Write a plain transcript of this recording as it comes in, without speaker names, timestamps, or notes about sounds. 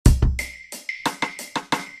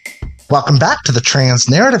Welcome back to the Trans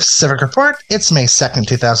Narrative Civic Report. It's May 2nd,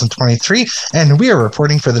 2023, and we are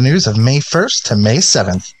reporting for the news of May 1st to May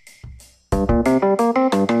 7th.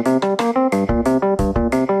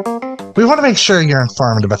 We want to make sure you're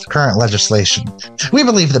informed about the current legislation. We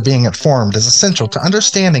believe that being informed is essential to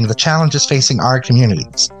understanding the challenges facing our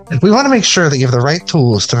communities. We want to make sure that you have the right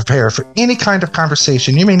tools to prepare for any kind of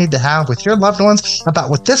conversation you may need to have with your loved ones about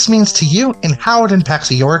what this means to you and how it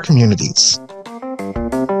impacts your communities.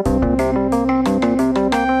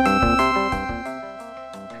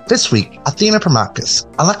 This week, Athena Primakis,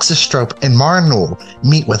 Alexis Strope, and Mara Newell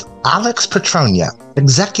meet with Alex Petrovnia,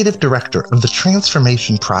 Executive Director of the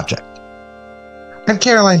Transformation Project. I'm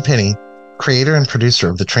Caroline Penny, creator and producer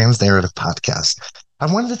of the Trans Narrative podcast.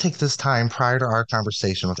 I wanted to take this time prior to our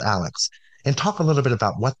conversation with Alex and talk a little bit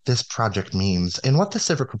about what this project means and what the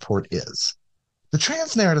Civic Report is. The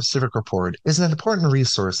Trans Narrative Civic Report is an important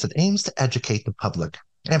resource that aims to educate the public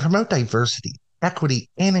and promote diversity, equity,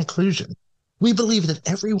 and inclusion. We believe that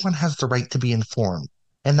everyone has the right to be informed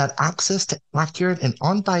and that access to accurate and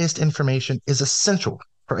unbiased information is essential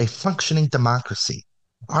for a functioning democracy.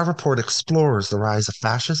 Our report explores the rise of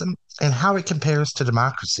fascism and how it compares to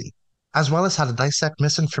democracy, as well as how to dissect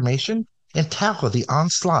misinformation and tackle the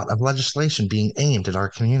onslaught of legislation being aimed at our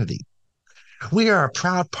community. We are a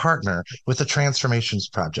proud partner with the Transformations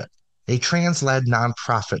Project, a trans-led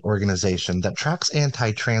nonprofit organization that tracks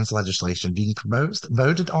anti-trans legislation being proposed,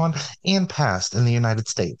 voted on, and passed in the United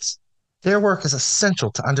States. Their work is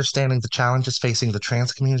essential to understanding the challenges facing the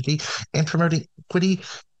trans community and promoting equity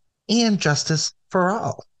and justice for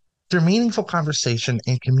all. Through meaningful conversation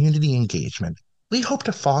and community engagement, we hope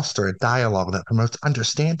to foster a dialogue that promotes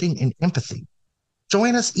understanding and empathy.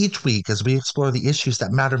 Join us each week as we explore the issues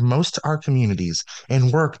that matter most to our communities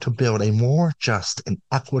and work to build a more just and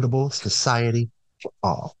equitable society for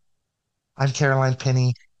all. I'm Caroline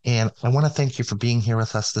Penny, and I want to thank you for being here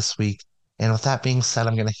with us this week. And with that being said,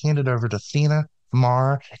 I'm going to hand it over to Athena,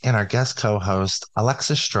 Mara, and our guest co-host,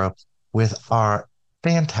 Alexis Strope, with our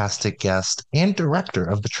fantastic guest and director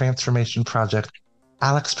of the Transformation Project,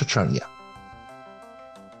 Alex Petrovnia.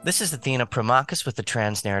 This is Athena Primakis with the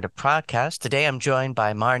Trans Narrative Podcast. Today I'm joined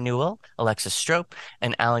by Mara Newell, Alexis Strope,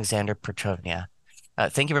 and Alexander Petrovnia.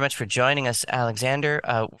 Thank you very much for joining us, Alexander.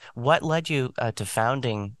 What led you to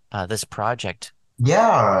founding this project?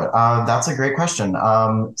 Yeah, that's a great question.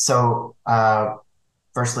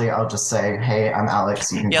 Firstly, I'll just say, hey, I'm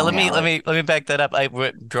Alex. You can call let me me back that up. I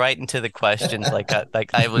went right into the questions,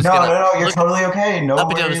 I was No, you're totally okay. No up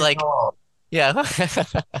worries until it was at all. Yeah.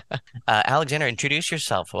 Alexander, introduce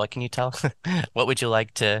yourself. What can you tell? What would you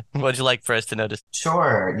like for us to notice?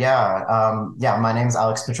 Sure. Yeah. My name's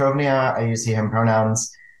Alex Petrovnia. I use he, him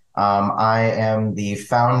pronouns. I am the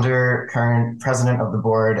founder, current president of the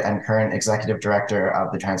board, and current executive director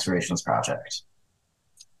of the Transformations Project.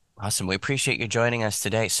 Awesome. We appreciate you joining us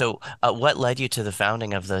today. So, what led you to the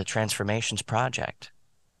founding of the Transformations Project?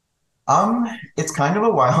 It's kind of a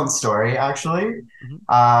wild story, actually.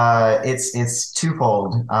 It's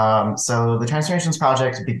twofold. So the Transformations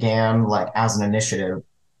Project began as an initiative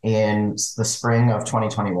in the spring of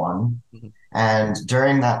 2021. And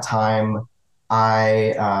during that time,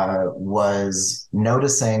 I was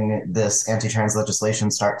noticing this anti-trans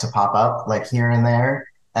legislation start to pop up here and there,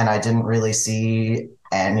 and I didn't really see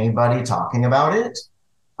anybody talking about it.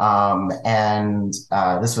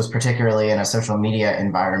 This was particularly in a social media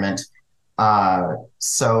environment.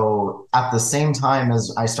 So at the same time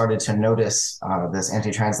as I started to notice this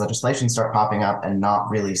anti-trans legislation start popping up and not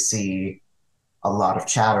really see a lot of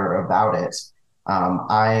chatter about it,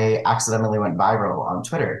 I accidentally went viral on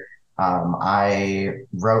Twitter. I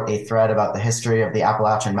wrote a thread about the history of the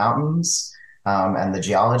Appalachian Mountains and the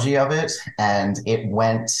geology of it, and it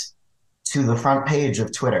went to the front page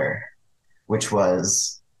of Twitter, which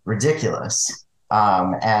was ridiculous.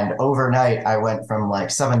 And overnight, I went from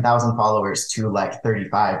 7,000 followers to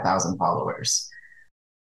 35,000 followers.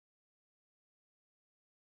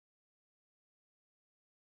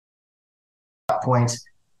 At that point,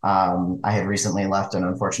 I had recently left an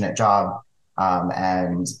unfortunate job,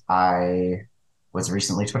 and I was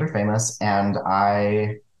recently Twitter famous, and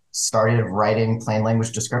I started writing plain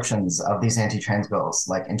language descriptions of these anti-trans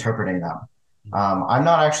bills, interpreting them. I'm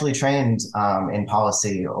not actually trained in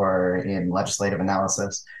policy or in legislative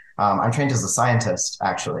analysis. I'm trained as a scientist,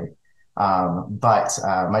 actually, but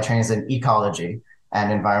my training is in ecology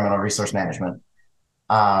and environmental resource management.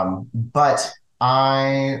 But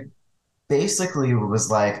I basically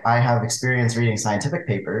was I have experience reading scientific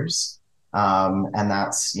papers, and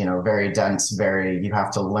that's very dense. You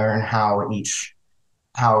have to learn how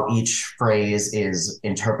each phrase is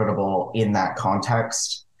interpretable in that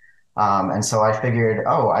context. And so I figured,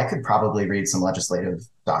 oh, I could probably read some legislative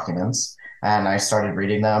documents. And I started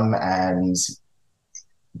reading them and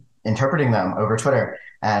interpreting them over Twitter.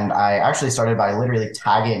 And I actually started by literally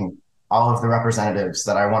tagging all of the representatives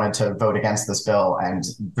that I wanted to vote against this bill and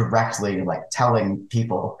directly like telling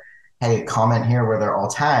people, hey, comment here where they're all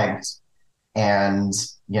tagged and,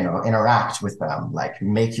 interact with them, like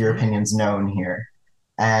make your opinions known here.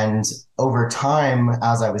 And over time,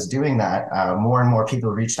 as I was doing that, more and more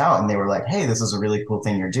people reached out and they were like, hey, this is a really cool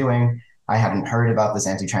thing you're doing. I hadn't heard about this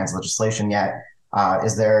anti-trans legislation yet.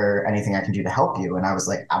 Is there anything I can do to help you? And I was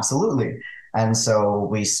like, absolutely. And so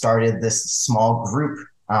we started this small group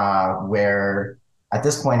where at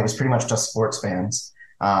this point it was pretty much just sports fans.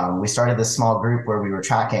 We started this small group where we were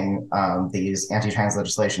tracking these anti-trans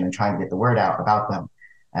legislation and trying to get the word out about them.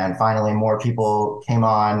 And finally, more people came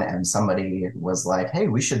on, and somebody was like, hey,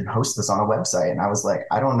 we should host this on a website. And I was like,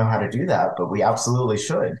 I don't know how to do that, but we absolutely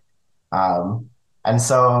should. And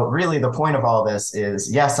so, really, the point of all this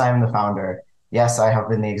is yes, I am the founder. Yes, I have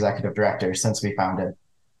been the executive director since we founded.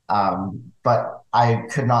 But I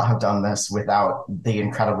could not have done this without the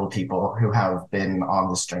incredible people who have been on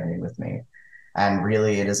this journey with me. And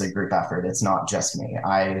really, it is a group effort. It's not just me.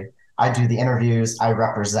 I do the interviews. I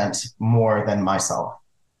represent more than myself.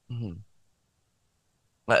 Mm-hmm.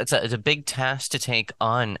 Well, it's a big task to take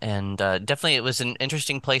on, and definitely it was an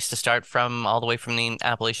interesting place to start from, all the way from the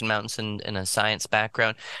Appalachian Mountains and a science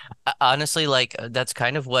background. Honestly, like that's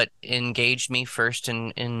kind of what engaged me first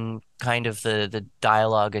in kind of the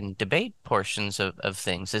dialogue and debate portions of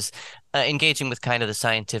things, is engaging with kind of the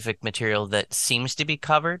scientific material that seems to be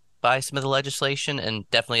covered by some of the legislation, and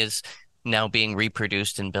definitely is now being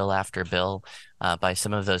reproduced in bill after bill by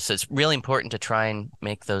some of those. So it's really important to try and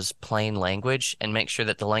make those plain language and make sure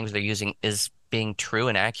that the language they're using is being true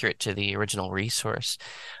and accurate to the original resource.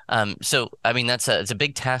 So, I mean, it's a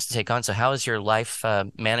big task to take on. So how has your life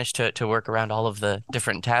managed to work around all of the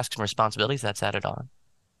different tasks and responsibilities that's added on?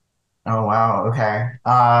 Oh, wow. Okay.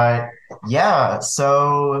 Yeah.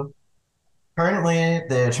 So currently,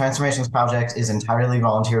 the Transformations Project is entirely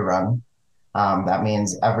volunteer run. That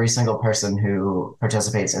means every single person who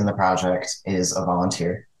participates in the project is a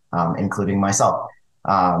volunteer, including myself.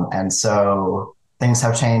 And so things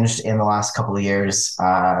have changed in the last couple of years,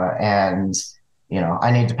 and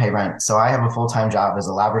I need to pay rent. So I have a full-time job as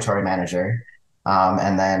a laboratory manager,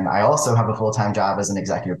 and then I also have a full-time job as an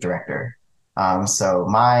executive director. So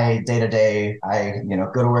my day-to-day, I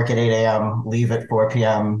go to work at 8 a.m., leave at 4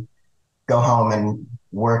 p.m., go home and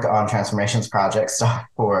work on Transformations Project stuff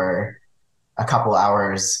for a couple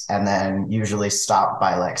hours and then usually stop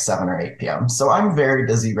by like 7 or 8 p.m. So I'm very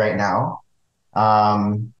busy right now.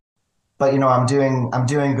 But I'm doing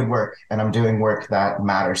good work and I'm doing work that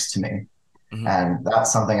matters to me. Mm-hmm. And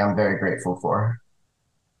that's something I'm very grateful for.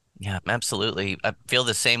 Yeah, absolutely. I feel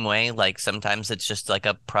the same way. Like sometimes it's just like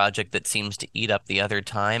a project that seems to eat up the other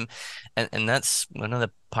time. And that's one of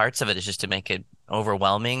the parts of it, is just to make it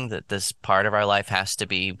overwhelming that this part of our life has to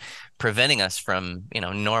be preventing us from,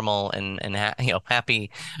 normal and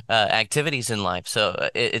happy activities in life. So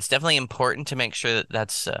it's definitely important to make sure that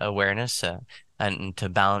that's awareness and to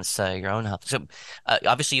balance your own health. So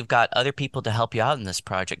obviously you've got other people to help you out in this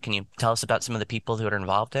project. Can you tell us about some of the people who are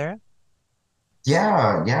involved there?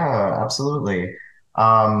 Yeah, yeah, absolutely.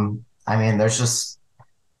 I mean, there's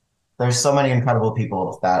so many incredible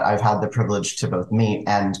people that I've had the privilege to both meet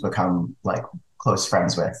and become like close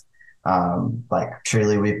friends with. Like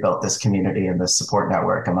truly, we've built this community and this support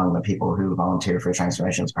network among the people who volunteer for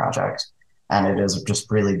Transformations Project, and it is just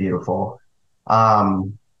really beautiful.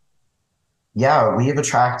 Um, yeah, we have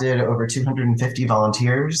attracted over 250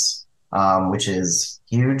 volunteers, which is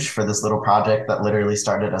huge for this little project that literally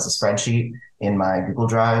started as a spreadsheet in my Google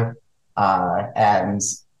Drive. And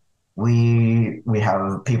we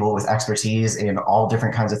have people with expertise in all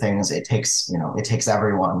different kinds of things. It takes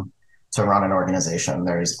everyone to run an organization.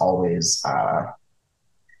 There's always a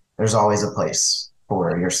place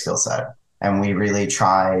for your skill set. And we really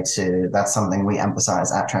try to, that's something we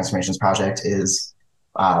emphasize at Transformations Project is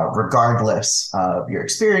regardless of your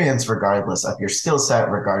experience, regardless of your skill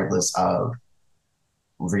set, regardless of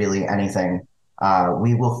really anything,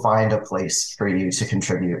 we will find a place for you to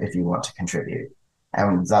contribute if you want to contribute.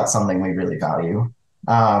 And that's something we really value.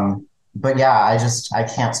 But yeah, I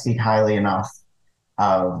can't speak highly enough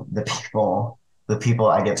of the people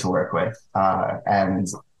I get to work with. And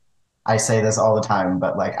I say this all the time,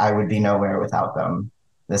 but like I would be nowhere without them.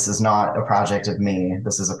 This is not a project of me.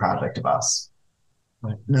 This is a project of us.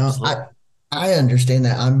 No, I understand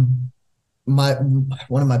that. I'm my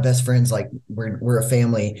one of my best friends, like we're a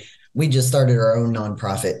family. we just started our own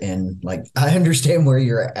nonprofit, and like I understand where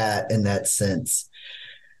you're at in that sense.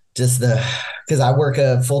 Just because I work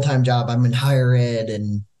a full-time job, I'm in higher ed,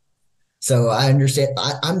 and so I understand.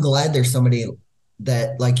 I'm glad there's somebody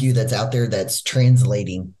that like you that's out there that's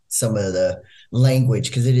translating some of the language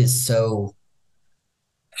because it is so.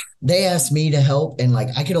 They asked me to help, and like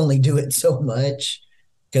I could only do it so much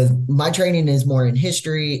because my training is more in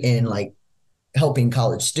history and like helping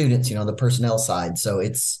college students, the personnel side. So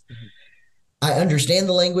I understand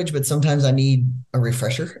the language, but sometimes I need a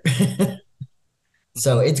refresher.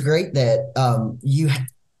 So it's great that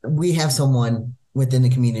we have someone within the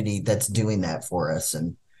community that's doing that for us.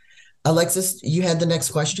 And Alexis, you had the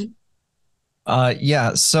next question?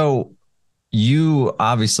 Yeah. So you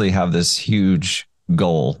obviously have this huge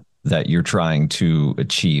goal that you're trying to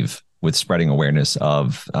achieve with spreading awareness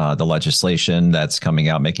of the legislation that's coming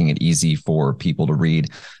out, making it easy for people to read.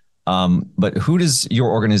 But who does your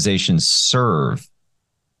organization serve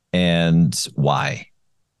and why?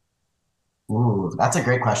 Ooh, that's a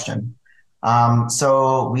great question.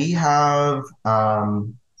 So we have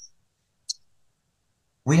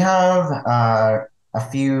a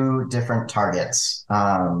few different targets,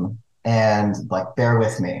 and like bear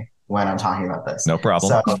with me when I'm talking about this. No problem.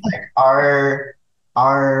 So like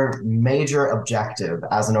our major objective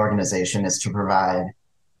as an organization is to provide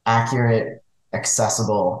accurate,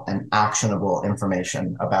 accessible, and actionable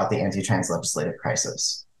information about the anti-trans legislative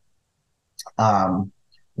crisis.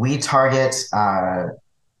 We target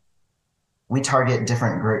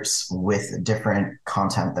different groups with different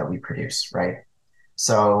content that we produce, right?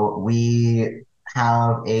 So we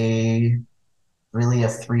have really a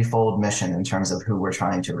threefold mission in terms of who we're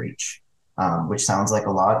trying to reach, which sounds like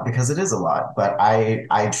a lot because it is a lot. But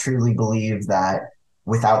I truly believe that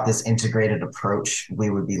without this integrated approach, we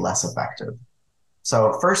would be less effective.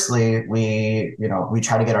 So firstly, we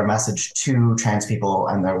try to get our message to trans people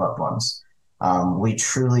and their loved ones. We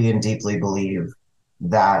truly and deeply believe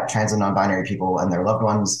that trans and non-binary people and their loved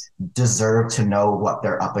ones deserve to know what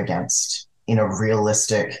they're up against in a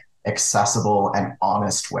realistic, accessible, and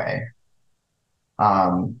honest way.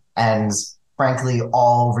 And frankly,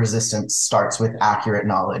 all resistance starts with accurate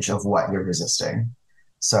knowledge of what you're resisting.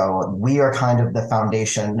 So we are kind of the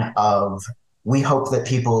foundation of, we hope that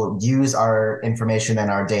people use our information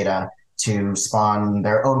and our data to spawn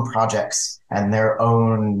their own projects and their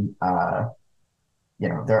own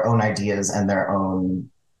ideas and their own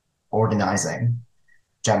organizing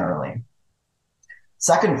generally.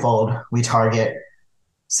 Secondfold, we target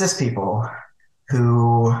cis people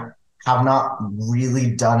who have not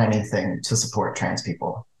really done anything to support trans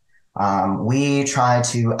people. We try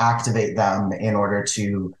to activate them in order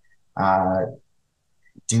to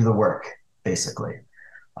do the work, basically.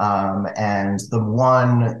 And the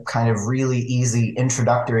one kind of really easy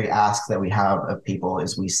introductory ask that we have of people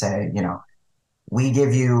is we say, we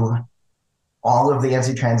give you all of the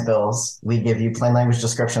anti-trans bills. We give you plain language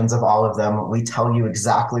descriptions of all of them. We tell you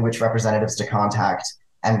exactly which representatives to contact,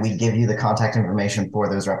 and we give you the contact information for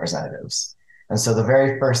those representatives. And so the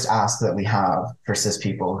very first ask that we have for cis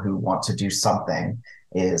people who want to do something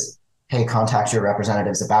is, hey, contact your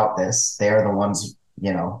representatives about this. They are the ones,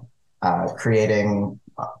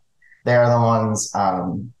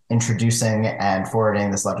 introducing and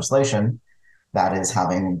forwarding this legislation that is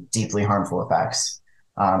having deeply harmful effects.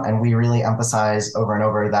 And we really emphasize over and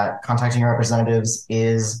over that contacting your representatives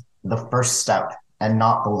is the first step and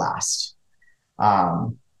not the last.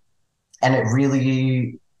 And it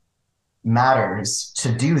really matters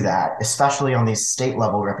to do that, especially on these state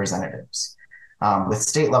level representatives. With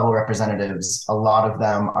state level representatives, a lot of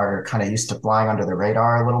them are kind of used to flying under the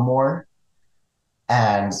radar a little more.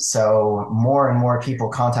 And so more and more people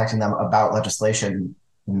contacting them about legislation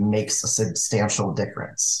makes a substantial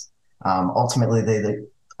difference. Ultimately,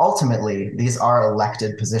 these are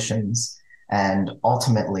elected positions, and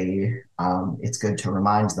ultimately, it's good to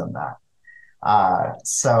remind them that.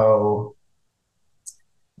 So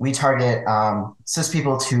we target cis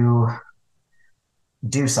people to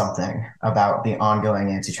do something about the ongoing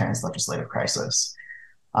anti-trans legislative crisis.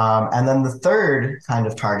 And then the third kind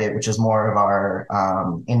of target, which is more of our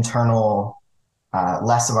internal,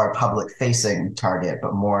 less of our public-facing target,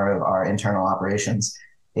 but more of our internal operations,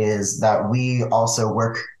 is that we also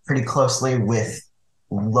work pretty closely with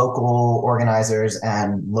local organizers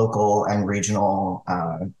and local and regional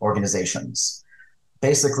organizations.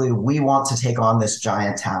 Basically, we want to take on this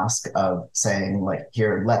giant task of saying, like,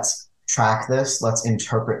 here, let's track this, let's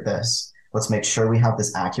interpret this, let's make sure we have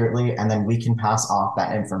this accurately, and then we can pass off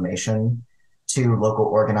that information to local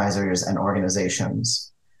organizers and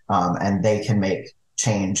organizations, and they can make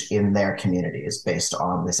change in their communities based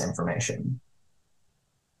on this information.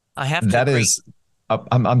 I have to agree.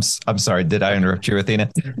 I'm sorry. Did I interrupt you, Athena?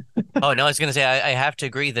 Oh, no, I was going to say, I have to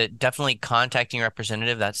agree that definitely contacting your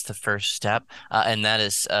representative, that's the first step. And that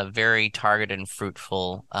is a very targeted and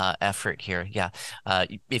fruitful effort here. Yeah.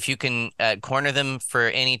 If you can corner them for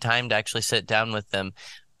any time to actually sit down with them,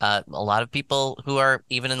 a lot of people who are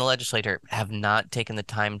even in the legislature have not taken the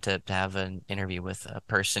time to have an interview with a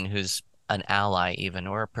person who's an ally even,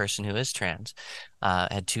 or a person who is trans.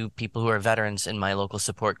 Had two people who are veterans in my local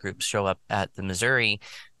support group show up at the Missouri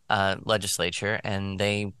legislature, and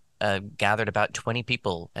they gathered about 20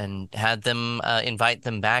 people and had them invite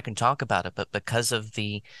them back and talk about it. But because of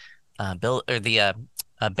the bill or the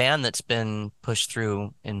ban that's been pushed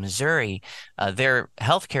through in Missouri, their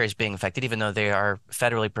health care is being affected, even though they are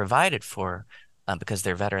federally provided for because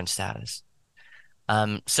they're veteran status.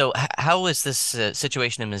 So how is this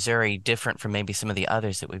situation in Missouri different from maybe some of the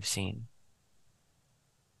others that we've seen?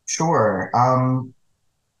 Sure.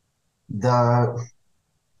 The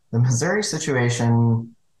Missouri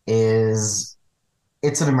situation it's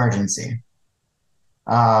an emergency.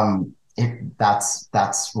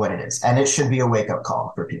 That's what it is, and it should be a wake-up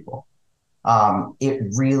call for people. It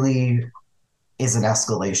really is an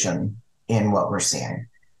escalation in what we're seeing,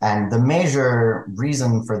 and the major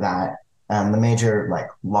reason for that, and the major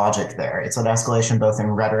logic there, it's an escalation both in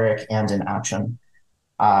rhetoric and in action,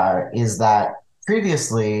 is that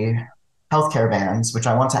previously healthcare bans, which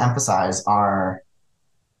I want to emphasize are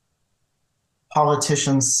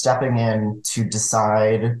politicians stepping in to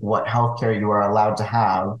decide what healthcare you are allowed to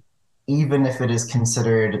have, even if it is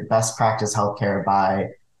considered best practice healthcare by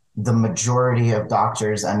the majority of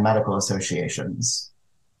doctors and medical associations.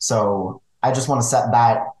 So I just want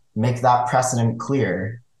to make that precedent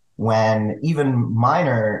clear when even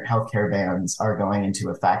minor healthcare bans are going into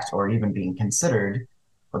effect or even being considered.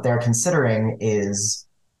 What they're considering is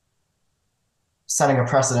setting a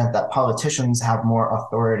precedent that politicians have more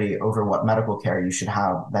authority over what medical care you should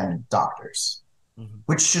have than doctors,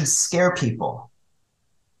 which should scare people.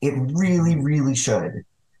 It really, really should,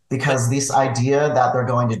 because this idea that they're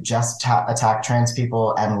going to just attack trans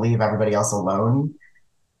people and leave everybody else alone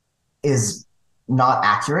is not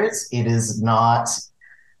accurate. It is not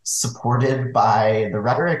supported by the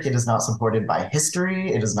rhetoric. It is not supported by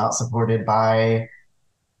history. It is not supported by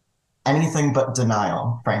anything but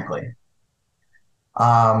denial, frankly.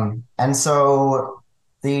 And so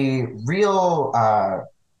the real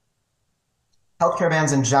healthcare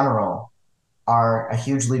bans in general are a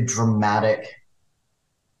hugely dramatic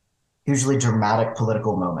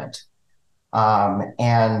political moment.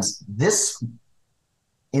 And this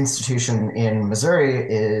institution in Missouri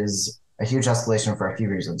is a huge escalation for a few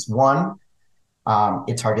reasons. One,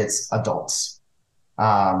 it targets adults.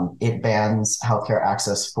 It bans healthcare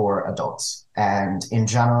access for adults. And in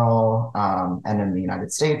general, and in the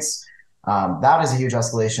United States, that is a huge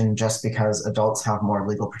escalation just because adults have more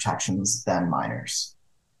legal protections than minors.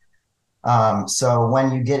 So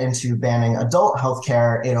when you get into banning adult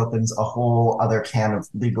healthcare, it opens a whole other can of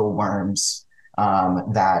legal worms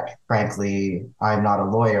that, frankly, I'm not a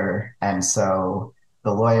lawyer. And so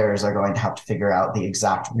the lawyers are going to have to figure out the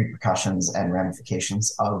exact repercussions and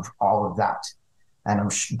ramifications of all of that.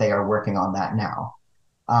 And they are working on that now.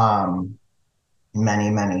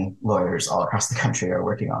 Many lawyers all across the country are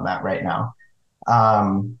working on that right now.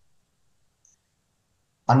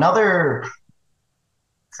 Another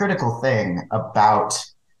critical thing about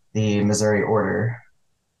the Missouri order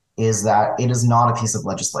is that it is not a piece of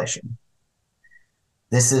legislation.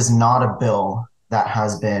 This is not a bill that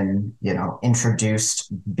has been, introduced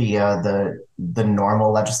via the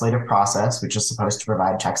normal legislative process, which is supposed to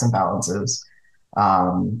provide checks and balances.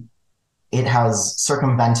 It has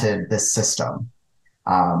circumvented this system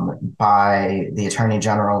by the Attorney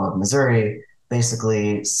General of Missouri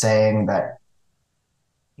basically saying that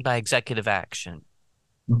by executive action.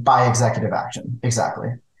 Exactly.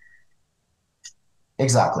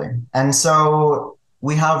 And so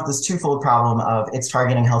we have this twofold problem of it's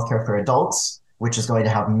targeting healthcare for adults, which is going to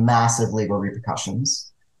have massive legal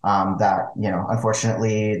repercussions that,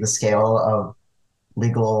 unfortunately, the scale of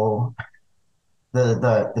legal,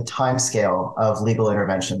 the time scale of legal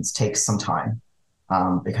interventions takes some time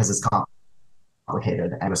because it's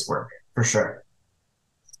complicated and it's work, for sure.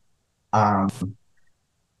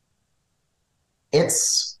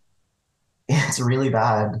 It's really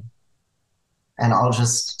bad. And I'll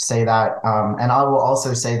just say that. And I will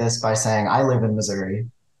also say this by saying I live in Missouri.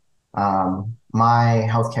 My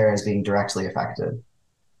healthcare is being directly affected.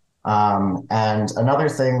 And another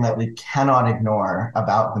thing that we cannot ignore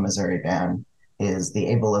about the Missouri ban is the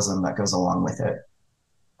ableism that goes along with it.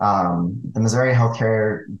 The Missouri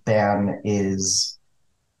healthcare ban is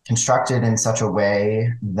constructed in such a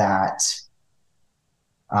way that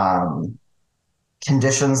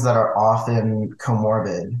conditions that are often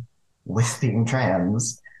comorbid with being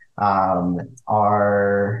trans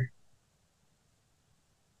are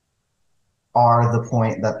the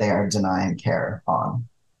point that they are denying care on.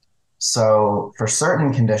 So for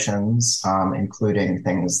certain conditions, including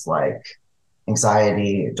things like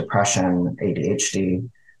anxiety, depression, ADHD,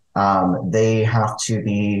 they have to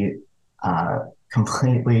be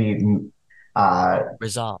completely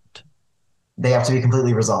Resolved. they have to be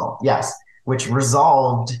completely resolved. Yes, which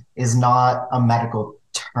resolved is not a medical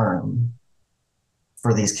term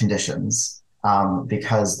for these conditions,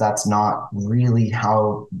 because that's not really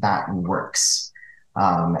how that works.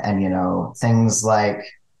 And, things like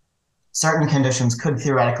certain conditions could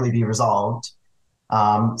theoretically be resolved.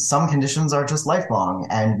 Some conditions are just lifelong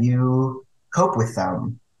and you cope with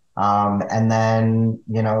them. And then,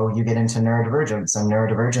 you get into neurodivergence, and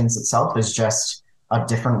neurodivergence itself is just a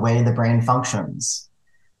different way the brain functions.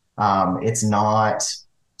 It's not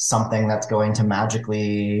something that's going to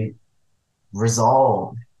magically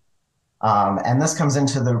resolve. And this comes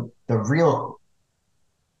into the real,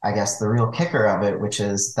 I guess, the real kicker of it, which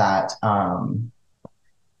is that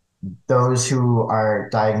those who are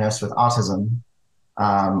diagnosed with autism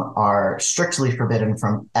are strictly forbidden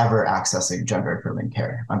from ever accessing gender affirming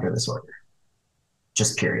care under this order.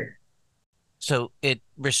 Just period. So it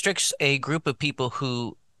restricts a group of people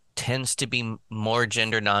who tends to be more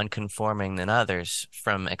gender non-conforming than others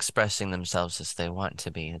from expressing themselves as they want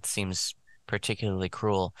to be. It seems particularly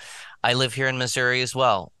cruel. I live here in Missouri as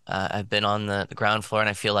well. I've been on the ground floor and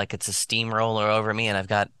I feel like it's a steamroller over me, and I've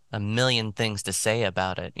got a million things to say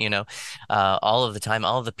about it. All of the time,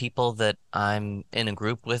 all of the people that I'm in a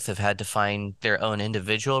group with have had to find their own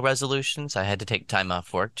individual resolutions. I had to take time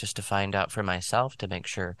off work just to find out for myself, to make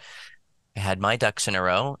sure I had my ducks in a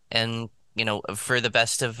row. And, for the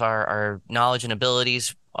best of our knowledge and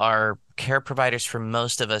abilities, our care providers for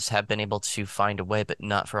most of us have been able to find a way, but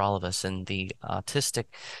not for all of us. And the autistic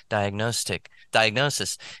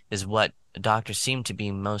diagnosis is what doctors seem to be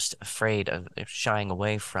most afraid of shying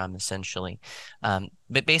away from, essentially.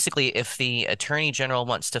 But basically, if the Attorney General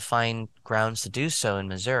wants to find grounds to do so in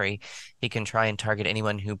Missouri, he can try and target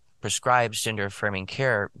anyone who prescribes gender affirming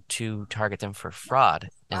care, to target them for fraud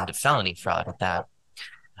and felony fraud at that.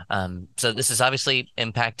 So this is obviously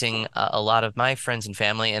impacting a lot of my friends and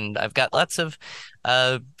family, and I've got lots of,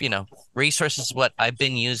 resources, what I've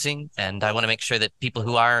been using, and I want to make sure that people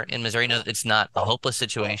who are in Missouri know that it's not a hopeless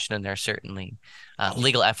situation, and there are certainly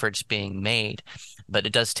legal efforts being made, but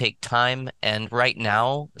it does take time. And right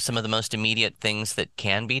now, some of the most immediate things that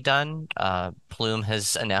can be done, Plume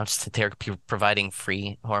has announced that they're providing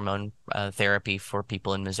free hormone therapy for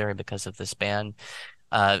people in Missouri because of this ban.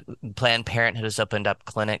 Planned Parenthood has opened up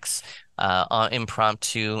clinics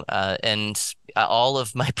impromptu, and all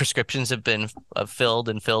of my prescriptions have been filled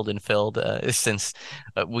and filled and filled since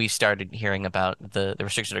we started hearing about the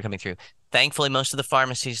restrictions that are coming through. Thankfully, most of the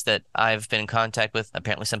pharmacies that I've been in contact with,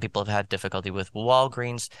 apparently some people have had difficulty with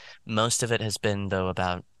Walgreens. Most of it has been, though,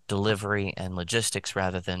 about delivery and logistics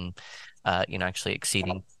rather than, actually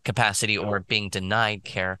exceeding capacity or being denied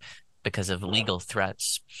care because of legal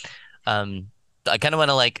threats. I kind of want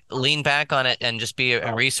to lean back on it and just be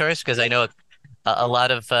a resource, because I know a lot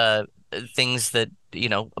of things that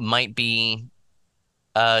might be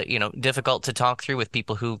difficult to talk through with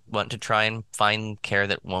people who want to try and find care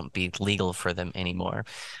that won't be legal for them anymore.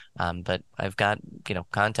 But I've got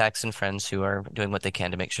contacts and friends who are doing what they can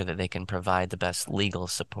to make sure that they can provide the best legal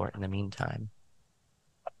support in the meantime.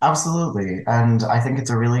 Absolutely. And I think it's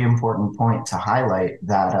a really important point to highlight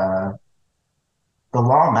that the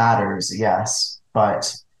law matters, yes,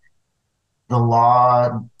 but the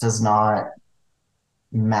law does not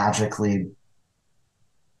magically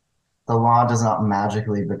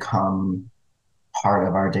become part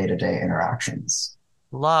of our day-to-day interactions.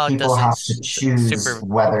 Law People doesn't have to choose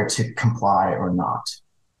whether to comply or not.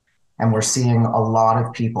 And we're seeing a lot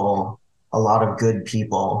of people, a lot of good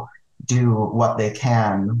people, do what they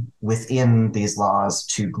can within these laws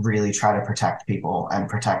to really try to protect people and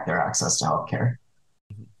protect their access to healthcare.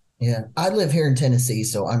 Yeah, I live here in Tennessee,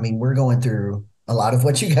 so I mean, we're going through a lot of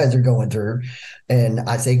what you guys are going through, and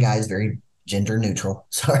I say guys very gender neutral.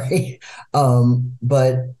 Sorry,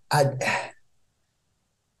 but I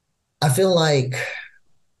feel like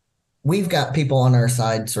we've got people on our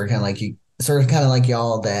side, sort of kind of like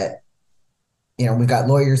y'all, that we've got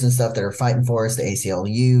lawyers and stuff that are fighting for us. The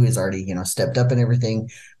ACLU is already, stepped up and everything.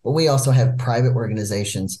 But we also have private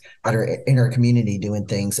organizations that are in our community doing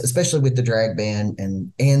things, especially with the drag ban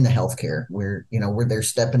and the healthcare. Where they're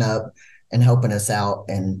stepping up and helping us out.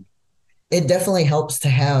 And it definitely helps to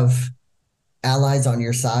have allies on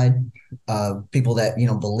your side, people that,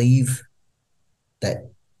 believe that,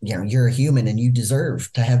 you're a human and you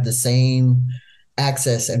deserve to have the same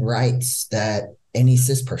access and rights that any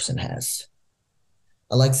cis person has.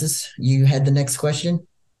 Alexis, you had the next question.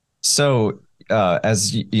 So,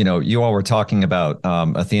 as you all were talking about,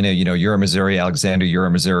 Athena, you're in Missouri, Alexander, you're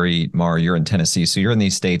in Missouri, Mar, you're in Tennessee. So you're in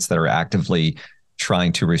these states that are actively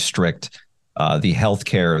trying to restrict the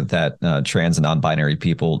healthcare that trans and non-binary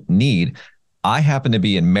people need. I happen to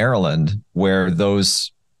be in Maryland, where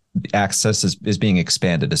those access is being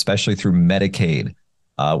expanded, especially through Medicaid,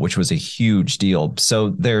 which was a huge deal. So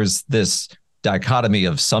there's this dichotomy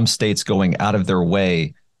of some states going out of their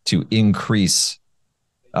way to increase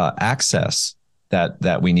access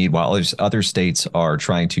that we need, while other states are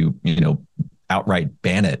trying to outright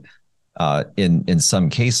ban it in some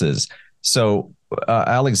cases. So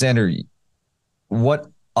Alexander, what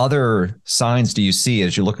other signs do you see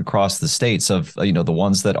as you look across the states of the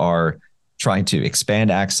ones that are trying to expand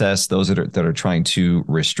access, those that are trying to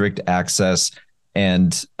restrict access,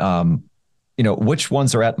 and which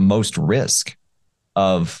ones are at most risk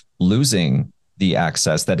of losing the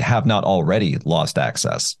access that have not already lost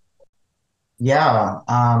access? Yeah,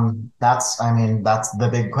 that's the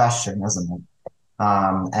big question, isn't it?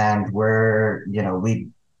 And we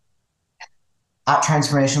at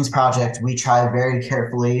Transformations Project, we try very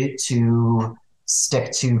carefully to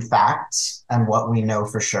stick to facts and what we know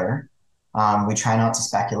for sure. We try not to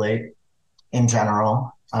speculate in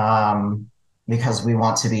general, because we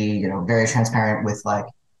want to be, very transparent with like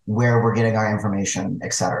where we're getting our information,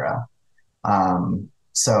 etc.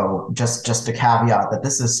 So just a caveat that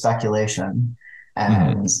this is speculation,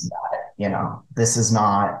 and that, this is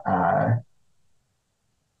not.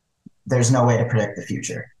 There's no way to predict the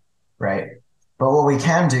future, right? But what we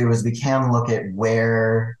can do is we can look at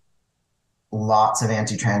where lots of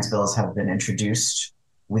anti-trans bills have been introduced.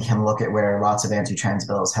 We can look at where lots of anti-trans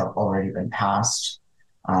bills have already been passed.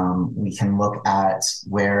 We can look at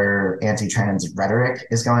where anti-trans rhetoric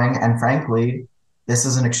is going. And frankly, this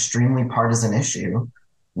is an extremely partisan issue.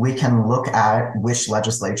 We can look at which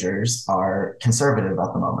legislatures are conservative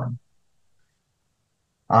at the moment.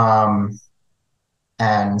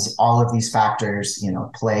 And all of these factors,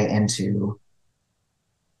 play into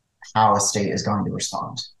how a state is going to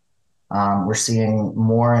respond. We're seeing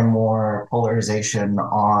more and more polarization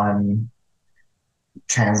on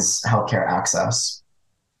trans healthcare access,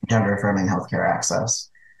 gender affirming healthcare access.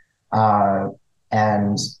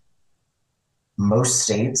 And most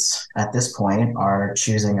states at this point are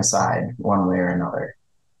choosing a side one way or another.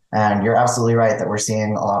 And you're absolutely right that we're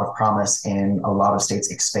seeing a lot of promise in a lot of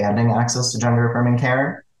states expanding access to gender affirming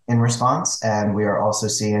care in response. And we are also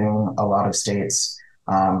seeing a lot of states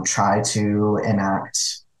try to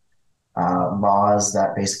enact laws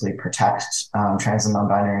that basically protect trans and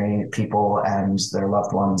non-binary people and their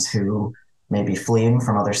loved ones who may be fleeing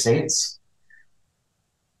from other states.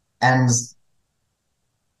 And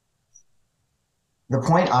the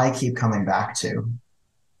point I keep coming back to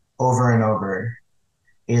over and over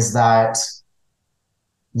is that,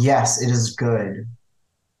 yes, it is good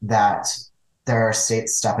that there are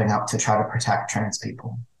states stepping up to try to protect trans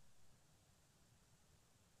people.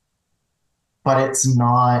 But it's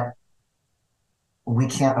not, we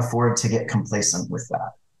can't afford to get complacent with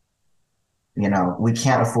that. We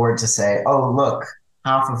can't afford to say, oh, look,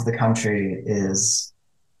 half of the country is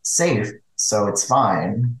safe, so it's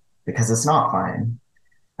fine, because it's not fine.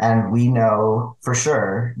 And we know for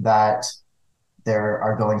sure that there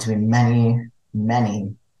are going to be many,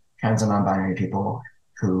 many trans and non-binary people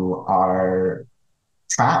who are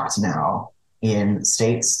trapped now in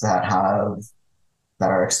states that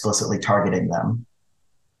are explicitly targeting them.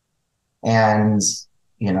 And,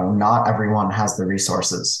 not everyone has the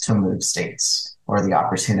resources to move states or the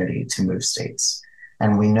opportunity to move states.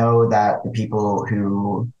 And we know that the people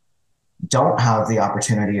who don't have the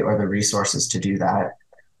opportunity or the resources to do that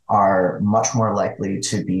are much more likely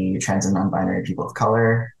to be trans and non-binary people of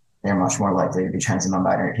color. They're much more likely to be trans and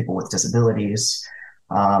non-binary people with disabilities.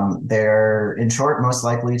 They're, in short, most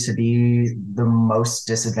likely to be the most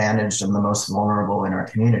disadvantaged and the most vulnerable in our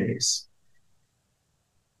communities.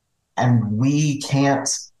 And we can't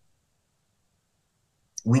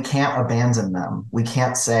abandon them. We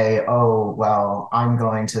can't say, oh, well, I'm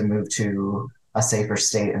going to move to a safer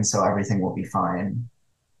state and so everything will be fine.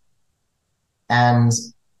 And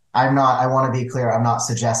I want to be clear. I'm not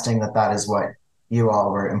suggesting that that is what you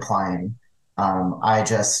all were implying.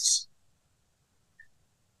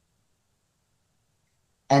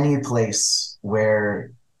 Any place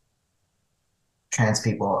where trans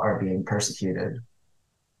people are being persecuted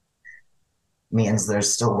means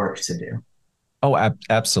there's still work to do. Oh,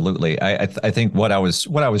 absolutely. I think what I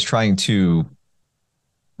was trying to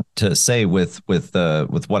say with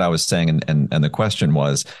what I was saying and the question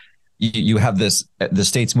was, you have the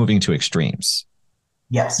states moving to extremes.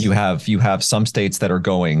 Yes. You have some states that are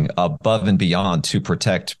going above and beyond to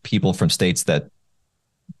protect people from states that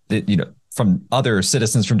from other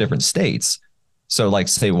citizens from different states. So like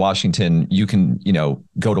say Washington, you can,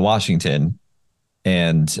 go to Washington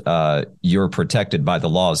and you're protected by the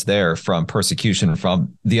laws there from persecution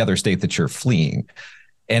from the other state that you're fleeing.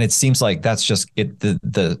 And it seems like that's just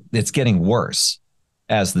it's getting worse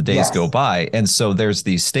as the days go by. And so there's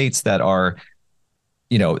these states that are,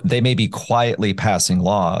 they may be quietly passing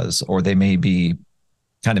laws, or they may be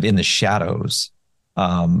kind of in the shadows,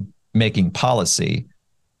 making policy.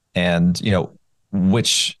 And,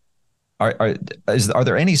 which are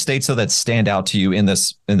there any states though that stand out to you in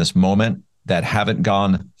this moment that haven't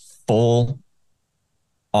gone full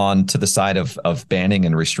on to the side of banning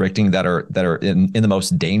and restricting, that are in the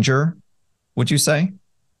most danger, would you say?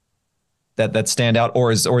 That stand out,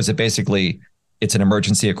 or is it basically it's an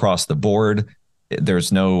emergency across the board?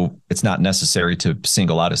 It's not necessary to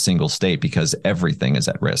single out a single state because everything is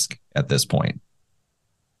at risk at this point.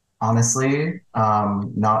 Honestly, I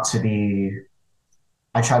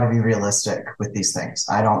try to be realistic with these things.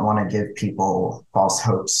 I don't want to give people false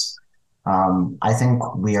hopes. I think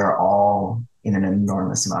we are all in an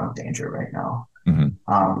enormous amount of danger right now,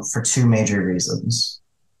 for two major reasons.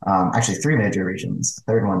 Actually, three major reasons. The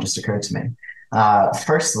third one just occurred to me.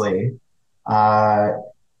 Firstly,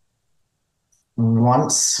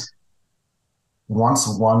 once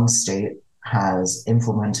one state has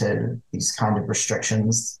implemented these kind of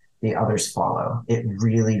restrictions, the others follow. It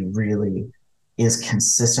really, really is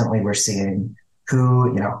consistently, we're seeing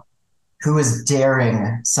who is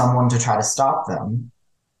daring someone to try to stop them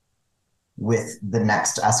with the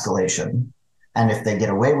next escalation. And if they get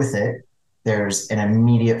away with it, there's an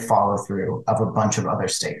immediate follow through of a bunch of other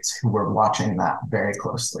states who were watching that very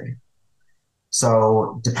closely.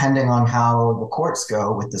 So depending on how the courts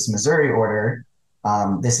go with this Missouri order,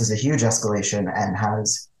 this is a huge escalation and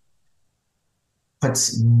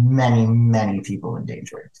puts many, many people in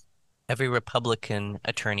danger. Every Republican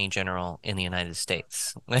attorney general in the United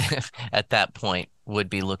States at that point would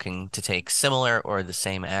be looking to take similar or the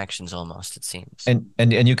same actions almost, it seems. And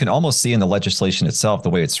you can almost see in the legislation itself, the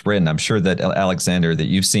way it's written. I'm sure that, Alexander, that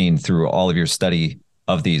you've seen through all of your study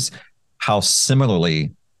of these, how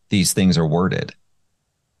similarly these things are worded.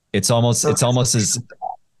 It's almost as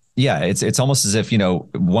if,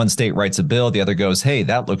 one state writes a bill, the other goes, hey,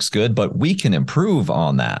 that looks good, but we can improve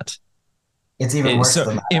on that. It's even worse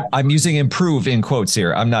than that. I'm using improve in quotes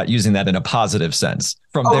here. I'm not using that in a positive sense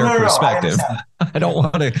from their perspective. I don't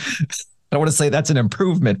want to say that's an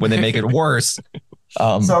improvement when they make it worse.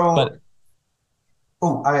 I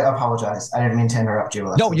apologize. I didn't mean to interrupt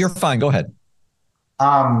you. No, you're fine. Go ahead.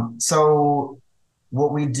 So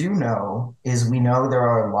what we do know is we know there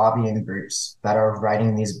are lobbying groups that are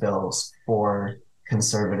writing these bills for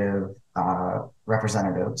conservative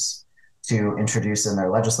representatives to introduce in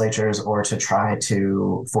their legislatures or to try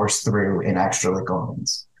to force through in extra legal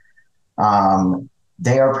means.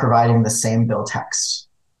 They are providing the same bill text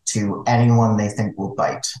to anyone they think will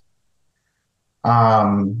bite.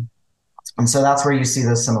 And so that's where you see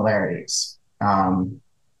those similarities.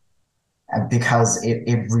 Because it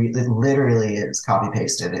literally is copy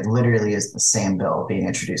pasted. It literally is the same bill being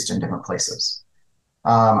introduced in different places.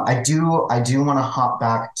 I do want to hop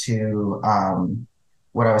back to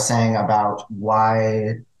what I was saying about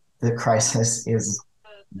why the crisis is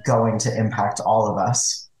going to impact all of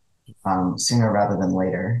us sooner rather than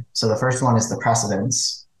later. So the first one is the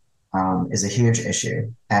precedence is a huge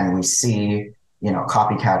issue, and we see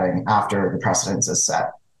copycatting after the precedence is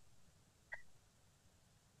set.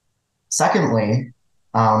 Secondly,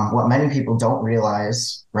 what many people don't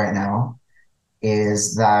realize right now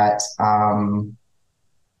is that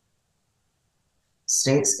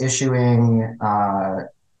certain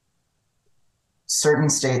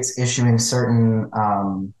states issuing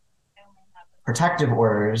certain protective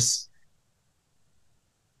orders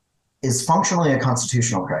is functionally a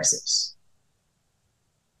constitutional crisis.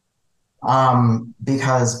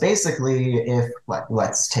 Because basically,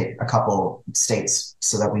 let's take a couple states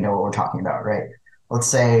so that we know what we're talking about, right? Let's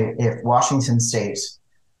say if Washington State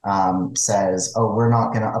says, oh, we're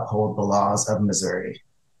not going to uphold the laws of Missouri,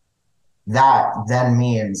 that then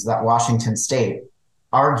means that Washington State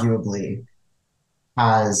arguably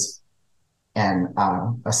has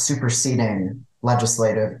a superseding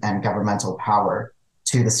legislative and governmental power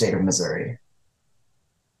to the state of Missouri.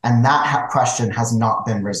 And that question has not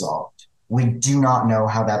been resolved. We do not know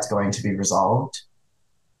how that's going to be resolved.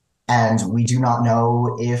 And we do not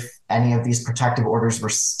know if any of these protective orders will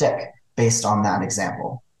stick based on that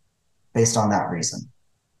example, based on that reason.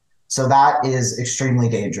 So that is extremely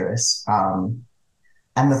dangerous. And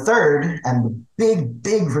the third and the big,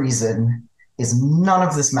 big reason is none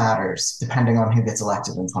of this matters depending on who gets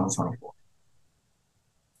elected in 2024.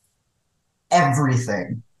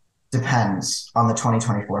 Everything depends on the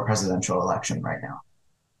 2024 presidential election right now.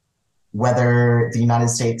 Whether the United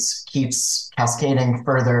States keeps cascading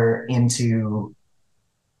farther into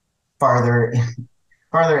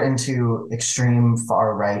extreme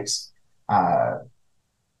far right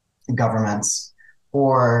governments,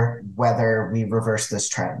 or whether we reverse this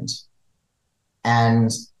trend. And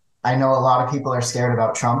I know a lot of people are scared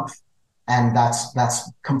about Trump, and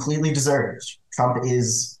that's completely deserved. Trump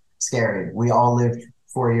is scary. We all lived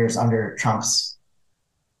 4 years under Trump's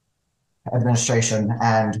administration,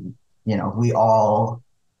 and we all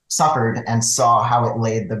suffered and saw how it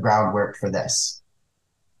laid the groundwork for this.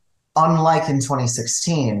 Unlike in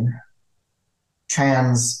 2016,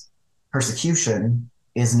 trans persecution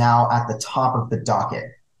is now at the top of the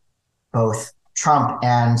docket. Both Trump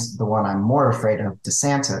and the one I'm more afraid of,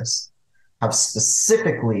 DeSantis, have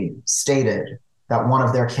specifically stated that one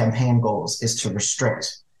of their campaign goals is to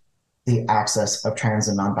restrict the access of trans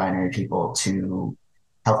and non-binary people to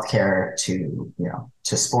healthcare,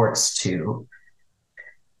 to sports, to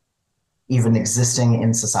even existing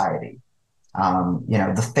in society.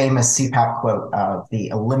 The famous CPAC quote of the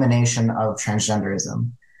elimination of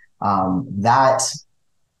transgenderism, that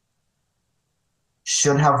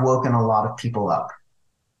should have woken a lot of people up,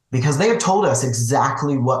 because they have told us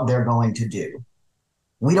exactly what they're going to do.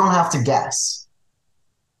 We don't have to guess.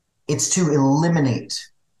 It's to eliminate.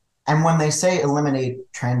 And when they say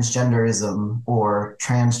eliminate transgenderism or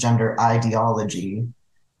transgender ideology,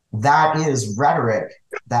 that is rhetoric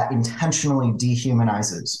that intentionally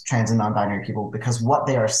dehumanizes trans and non-binary people, because what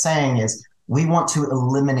they are saying is, we want to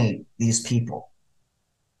eliminate these people.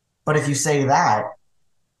 But if you say that,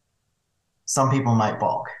 some people might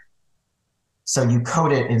balk. So you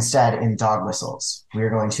code it instead in dog whistles. We are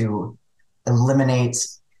going to eliminate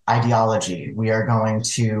ideology. We are going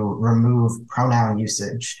to remove pronoun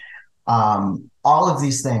usage. All of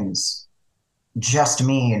these things just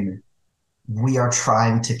mean we are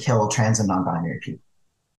trying to kill trans and non-binary people.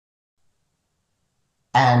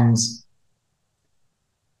 And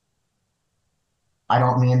I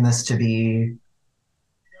don't mean this to be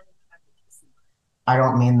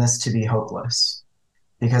hopeless,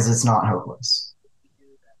 because it's not hopeless.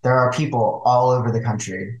 There are people all over the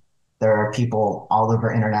country. There are people all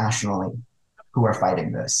over internationally who are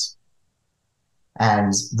fighting this.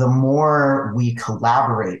 And the more we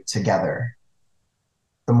collaborate together,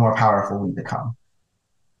 the more powerful we become.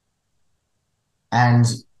 And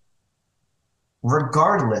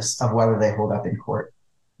regardless of whether they hold up in court,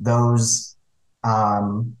 those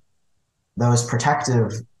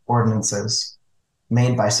protective ordinances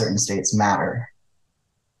made by certain states matter,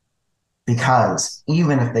 because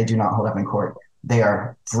even if they do not hold up in court, they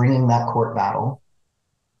are bringing that court battle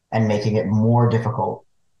and making it more difficult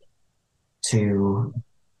to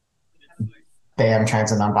ban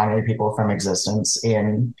trans and non-binary people from existence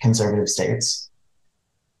in conservative states.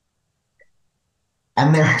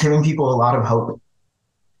 And they're giving people a lot of hope.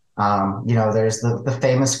 There's the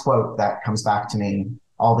famous quote that comes back to me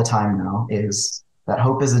all the time now, is that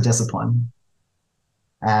hope is a discipline.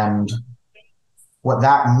 And what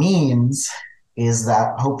that means is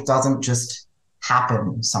that hope doesn't just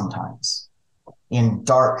happen sometimes. In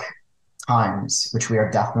dark times, which we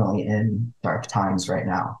are definitely in dark times right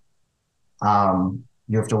now,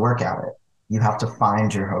 you have to work at it. You have to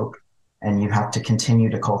find your hope, and you have to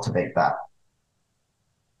continue to cultivate that.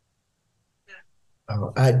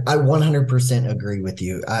 Oh, I 100% agree with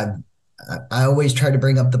you. I always try to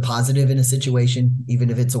bring up the positive in a situation, even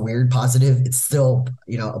if it's a weird positive, it's still,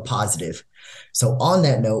 a positive. So on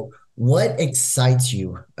that note, what excites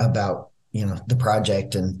you about, the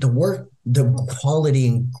project and the work, the quality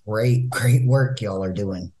and great work y'all are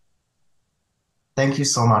doing? Thank you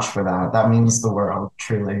so much for that. That means the world,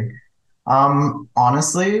 truly.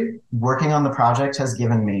 Honestly, working on the project has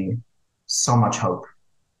given me so much hope,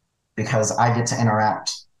 because I get to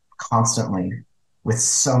interact constantly with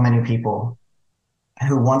so many people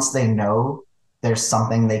who, once they know there's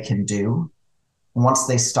something they can do, once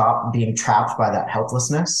they stop being trapped by that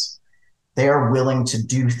helplessness, they are willing to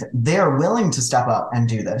they are willing to step up and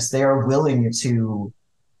do this. They are willing to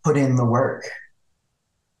put in the work,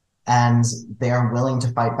 and they are willing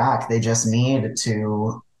to fight back. They just need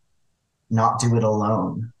to not do it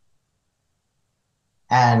alone.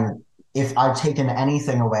 And if I've taken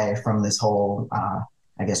anything away from this whole,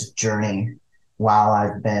 I guess, journey while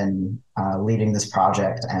I've been leading this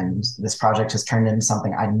project, and this project has turned into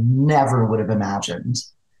something I never would have imagined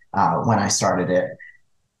when I started it,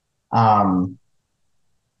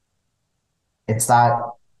 it's that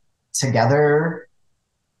together,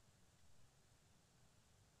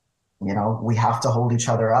 we have to hold each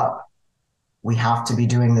other up. We have to be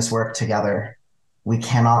doing this work together. We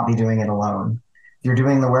cannot be doing it alone. If you're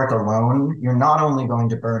doing the work alone, you're not only going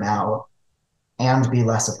to burn out and be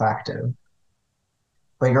less effective,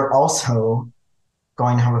 but you're also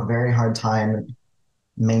going to have a very hard time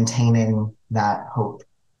maintaining that hope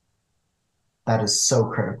that is so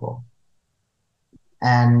critical.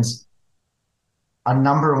 And a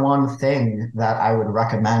number one thing that I would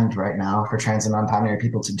recommend right now for trans and non-binary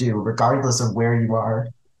people to do, regardless of where you are,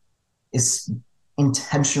 is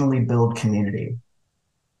intentionally build community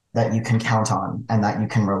that you can count on and that you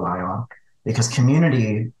can rely on, because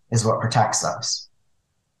community is what protects us.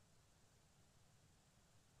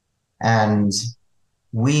 And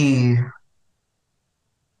we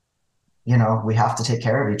have to take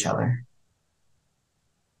care of each other.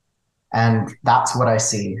 And that's what I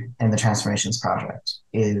see in the Transformations Project,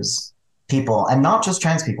 is people, and not just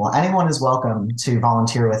trans people. Anyone is welcome to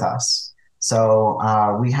volunteer with us. So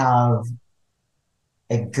we have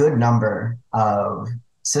a good number of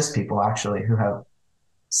cis people, actually, who have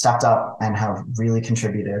stepped up and have really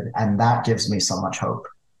contributed. And that gives me so much hope,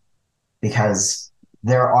 because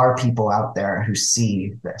there are people out there who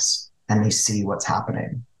see this and they see what's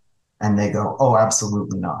happening and they go, oh,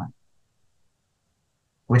 absolutely not.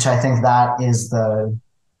 Which I think that is the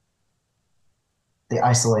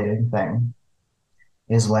isolating thing,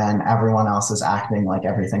 is when everyone else is acting like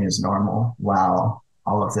everything is normal while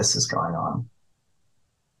all of this is going on.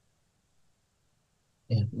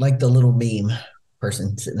 Yeah, like the little meme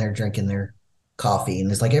person sitting there drinking their coffee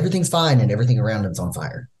and it's like everything's fine and everything around them's on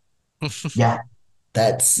fire. Yeah.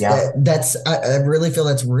 I really feel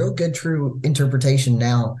that's real good, true interpretation.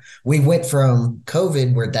 Now we went from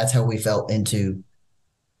COVID, where that's how we felt, into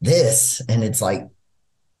this, and it's like,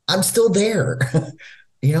 I'm still there.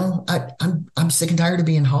 I'm sick and tired of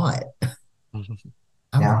being hot.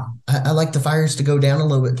 I like the fires to go down a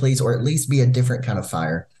little bit, please, or at least be a different kind of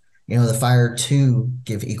fire. The fire to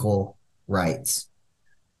give equal rights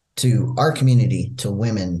to our community, to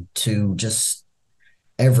women, to just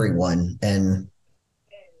everyone. And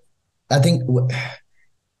I think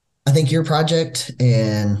your project,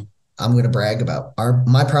 and I'm going to brag about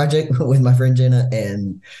my project with my friend Jenna,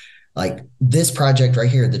 and like this project right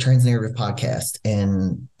here, the Trans Narrative Podcast,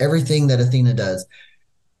 and everything that Athena does.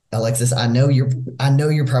 Alexis, I know you're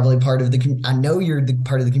probably part of you're the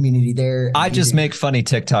part of the community there. I just make funny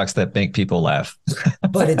TikToks that make people laugh.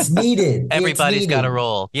 But it's needed. Everybody's got a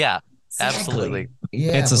role. Yeah, exactly. Absolutely.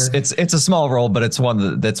 Yeah, it's a small role, but it's one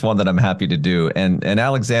that I'm happy to do. And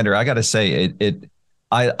Alexander, I got to say,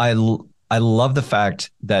 I love the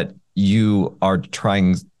fact that you are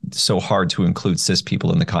trying so hard to include cis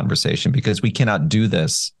people in the conversation, because we cannot do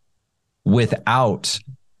this without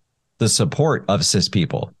the support of cis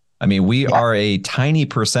people. I mean, we are a tiny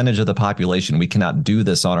percentage of the population. We cannot do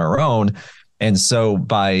this on our own. And so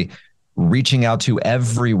by reaching out to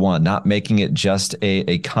everyone, not making it just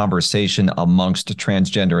a conversation amongst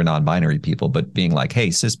transgender and non-binary people, but being like,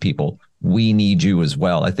 hey, cis people, we need you as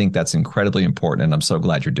well. I think that's incredibly important. And I'm so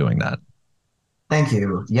glad you're doing that. Thank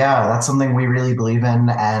you. Yeah, that's something we really believe in.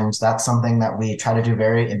 And that's something that we try to do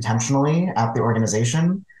very intentionally at the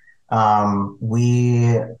organization.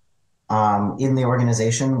 In the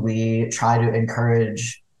organization, we try to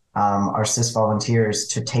encourage our cis volunteers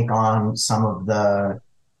to take on some of the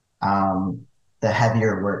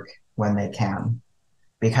heavier work when they can,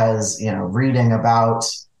 because reading about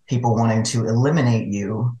people wanting to eliminate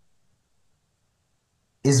you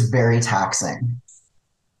is very taxing.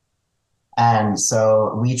 And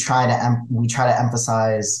so we try to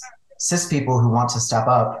emphasize cis people who want to step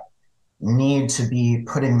up need to be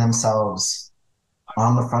putting themselves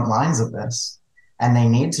on the front lines of this, and they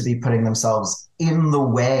need to be putting themselves in the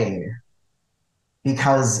way,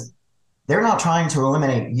 because they're not trying to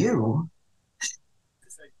eliminate you.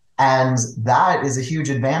 And that is a huge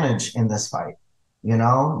advantage in this fight,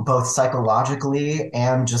 both psychologically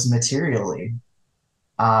and just materially.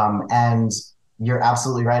 And you're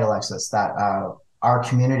absolutely right, Alexis, that our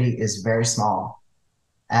community is very small,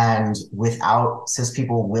 And without cis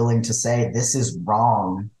people willing to say, this is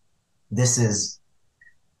wrong, this is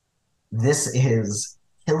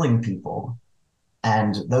killing people,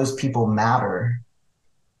 and those people matter,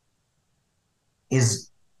 is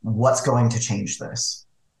what's going to change this.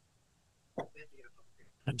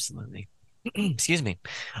 Absolutely. Excuse me.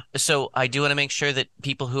 So I do want to make sure that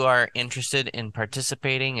people who are interested in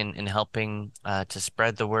participating and in helping to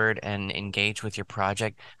spread the word and engage with your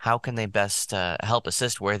project, how can they best help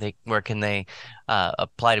assist? Where can they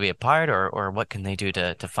apply to be a part, or what can they do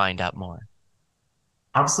to find out more?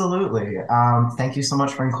 Absolutely. Thank you so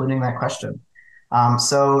much for including that question.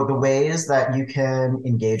 So the ways that you can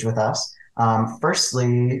engage with us,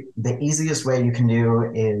 firstly, the easiest way you can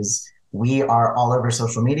do is we are all over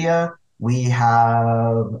social media. We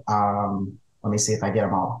have, let me see if I get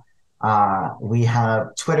them all. We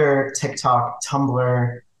have Twitter, TikTok,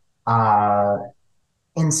 Tumblr,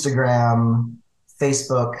 Instagram,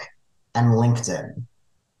 Facebook, and LinkedIn.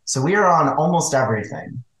 So we are on almost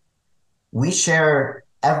everything. We share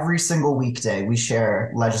every single weekday, we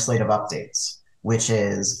share legislative updates, which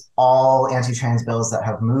is all anti-trans bills that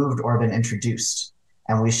have moved or been introduced.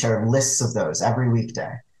 And we share lists of those every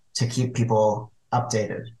weekday to keep people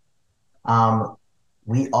updated.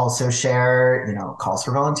 We also share, calls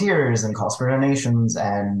for volunteers and calls for donations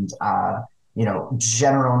and,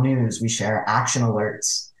 general news. We share action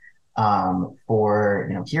alerts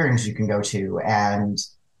for, hearings you can go to and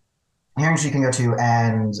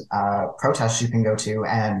protests you can go to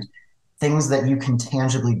and things that you can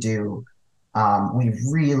tangibly do. We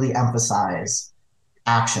really emphasize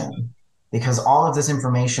action, because all of this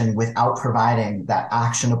information, without providing that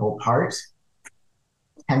actionable part,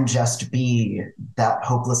 can just be that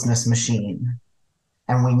hopelessness machine.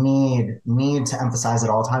 And we need to emphasize at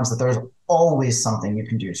all times that there's always something you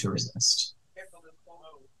can do to resist.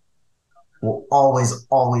 Will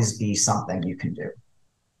always be something you can do.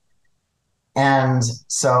 And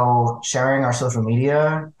so sharing our social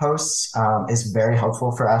media posts is very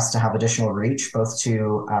helpful for us to have additional reach, both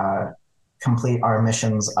to complete our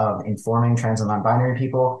missions of informing trans and non-binary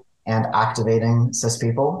people and activating cis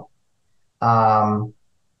people.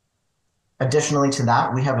 Additionally to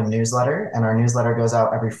that, we have a newsletter, and our newsletter goes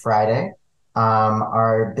out every Friday.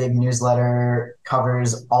 Our big newsletter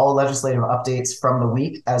covers all legislative updates from the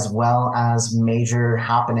week, as well as major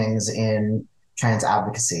happenings in trans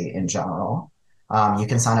advocacy in general. You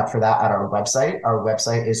can sign up for that at our website. Our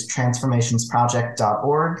website is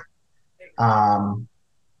transformationsproject.org.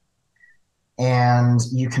 And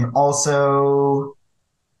you can also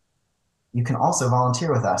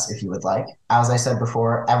volunteer with us if you would like. As I said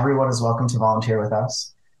before, everyone is welcome to volunteer with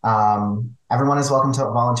us. Everyone is welcome to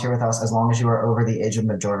volunteer with us as long as you are over the age of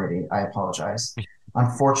majority. I apologize.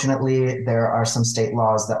 Unfortunately, there are some state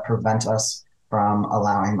laws that prevent us from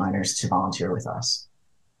allowing minors to volunteer with us.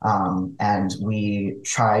 And we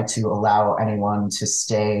try to allow anyone to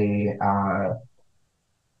stay,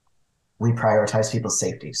 we prioritize people's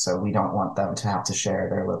safety, so we don't want them to have to share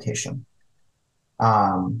their location.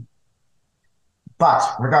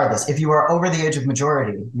 But regardless, if you are over the age of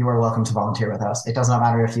majority, you are welcome to volunteer with us. It does not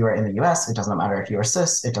matter if you are in the US, it does not matter if you are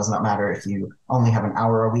cis, it does not matter if you only have an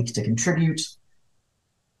hour a week to contribute.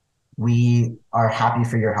 We are happy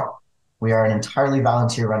for your help. We are an entirely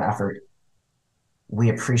volunteer-run effort. We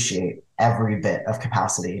appreciate every bit of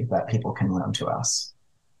capacity that people can loan to us.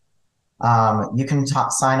 You can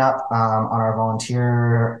sign up on our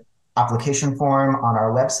volunteer application form on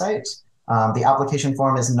our website. The application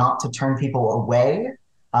form is not to turn people away.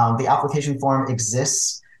 The application form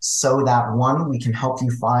exists so that, one, we can help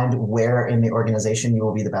you find where in the organization you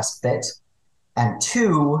will be the best fit. And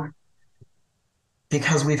two,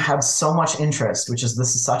 because we've had so much interest, this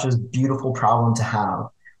is such a beautiful problem to have.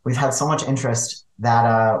 We've had so much interest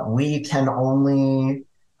that we can only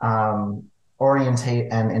orientate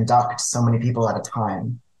and induct so many people at a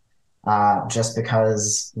time. Just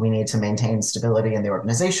because we need to maintain stability in the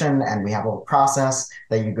organization, and we have a process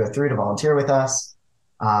that you go through to volunteer with us.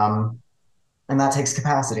 And that takes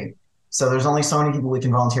capacity. So there's only so many people we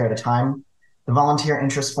can volunteer at a time. The volunteer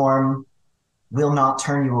interest form will not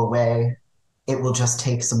turn you away. It will just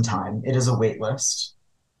take some time. It is a wait list.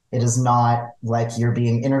 It is not like you're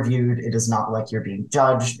being interviewed. It is not like you're being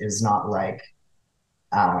judged. It is not like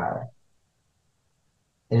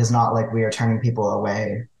we are turning people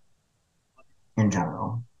away in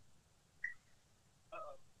general.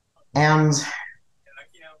 And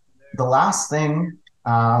the last thing,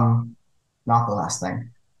 not the last thing,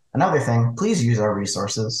 another thing, please use our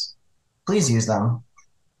resources. Please use them.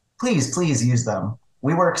 Please use them.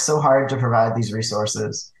 We work so hard to provide these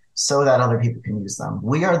resources. so that other people can use them.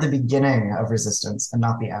 We are the beginning of resistance and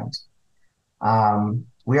not the end.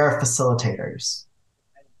 We are facilitators.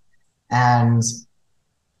 And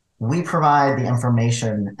we provide the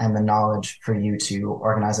information and the knowledge for you to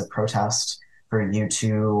organize a protest, for you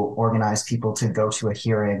to organize people to go to a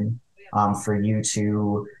hearing, for you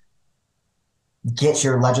to get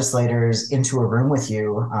your legislators into a room with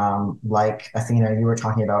you, like Athena, you were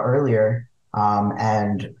talking about earlier,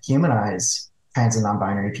 and humanize trans and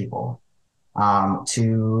non-binary people,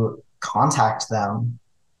 to contact them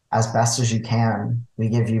as best as you can. We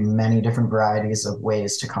give you many different varieties of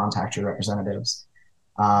ways to contact your representatives,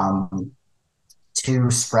 to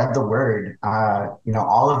spread the word.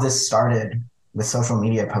 All of this started with social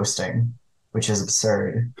media posting, which is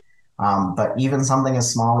absurd. But even something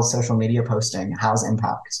as small as social media posting has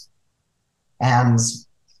impact. And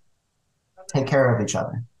take care of each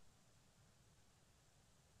other.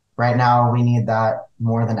 Right now, we need that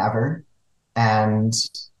more than ever. And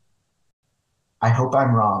I hope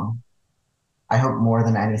I'm wrong. I hope more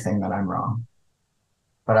than anything that I'm wrong.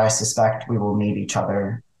 But I suspect we will need each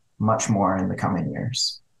other much more in the coming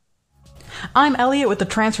years. I'm Elliot with the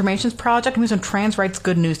Transformations Project, and we have some trans rights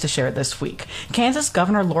good news to share this week. Kansas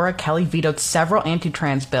Governor Laura Kelly vetoed several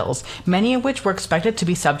anti-trans bills, many of which were expected to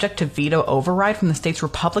be subject to veto override from the state's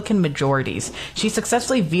Republican majorities. She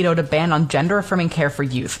successfully vetoed a ban on gender-affirming care for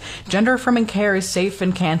youth. Gender-affirming care is safe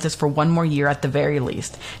in Kansas for one more year at the very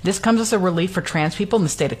least. This comes as a relief for trans people in the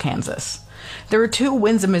state of Kansas. There were two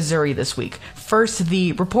wins in Missouri this week. First,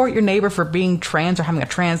 the Report Your Neighbor for Being Trans or Having a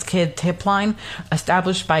Trans Kid tip line,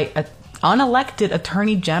 established by unelected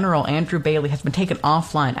Attorney General Andrew Bailey, has been taken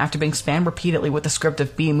offline after being spammed repeatedly with the script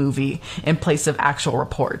of B-movie in place of actual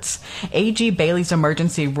reports. AG Bailey's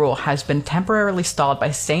emergency rule has been temporarily stalled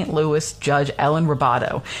by St. Louis Judge Ellen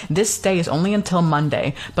Roboto. This stay is only until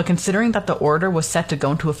Monday, but considering that the order was set to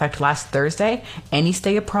go into effect last Thursday, any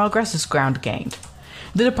stay of progress is ground gained.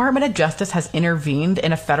 The Department of Justice has intervened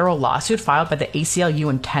in a federal lawsuit filed by the ACLU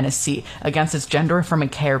in Tennessee against its gender-affirming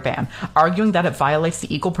care ban, arguing that it violates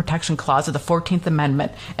the Equal Protection Clause of the 14th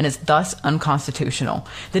Amendment and is thus unconstitutional.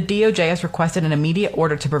 The DOJ has requested an immediate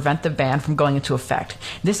order to prevent the ban from going into effect.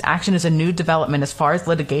 This action is a new development as far as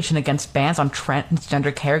litigation against bans on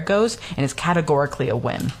transgender care goes and is categorically a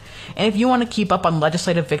win. And if you want to keep up on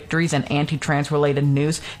legislative victories and anti-trans related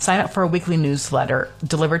news, sign up for a weekly newsletter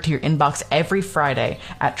delivered to your inbox every Friday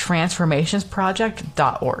at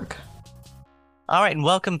transformationsproject.org. All right, and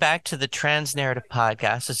welcome back to the Trans Narrative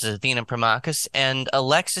Podcast. This is Athena Pramakis, and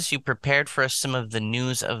Alexis, you prepared for us some of the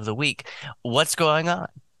news of the week. What's going on?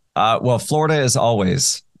 Well, Florida is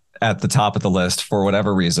always at the top of the list for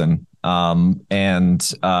whatever reason. I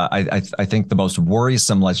think the most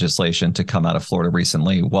worrisome legislation to come out of Florida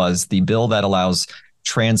recently was the bill that allows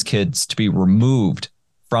trans kids to be removed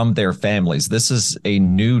from their families. This is a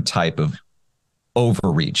new type of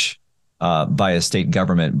overreach by a state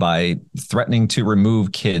government by threatening to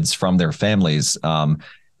remove kids from their families.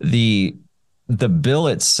 The bill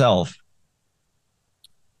itself,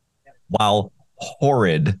 while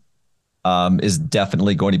horrid, is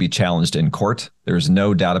definitely going to be challenged in court. There's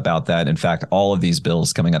no doubt about that. In fact, all of these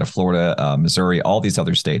bills coming out of Florida, Missouri, all these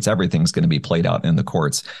other states, everything's going to be played out in the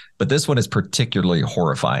courts. But this one is particularly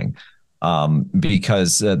horrifying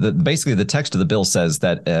because basically the text of the bill says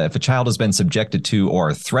that if a child has been subjected to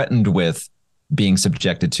or threatened with being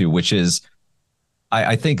subjected to, which is,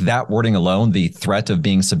 I think that wording alone, the threat of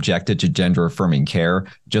being subjected to gender affirming care,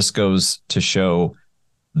 just goes to show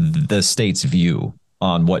the state's view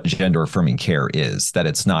on what gender affirming care is, that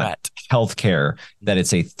it's not health care, that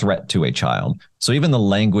it's a threat to a child. So even the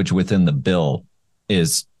language within the bill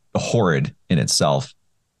is horrid in itself.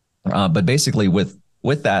 But basically with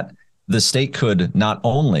that, the state could not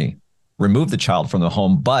only remove the child from the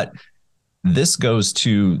home, but this goes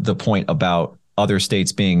to the point about other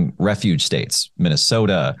states being refuge states,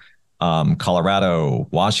 Minnesota, Colorado,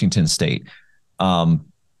 Washington State.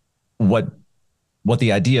 What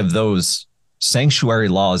the idea of those sanctuary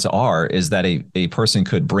laws is that a person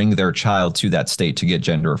could bring their child to that state to get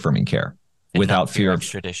gender affirming care without fear of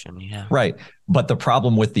extradition. Yeah. Right. But the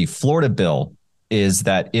problem with the Florida bill is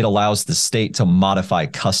that it allows the state to modify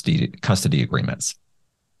custody agreements.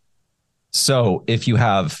 So if you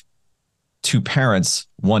have two parents,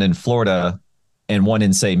 one in Florida and one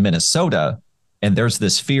in, say, Minnesota, and there's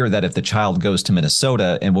this fear that if the child goes to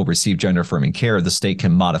Minnesota and will receive gender affirming care, the state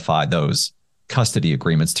can modify those custody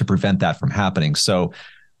agreements to prevent that from happening. So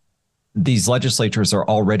these legislatures are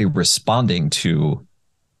already responding to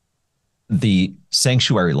the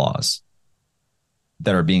sanctuary laws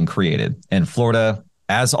that are being created. And Florida,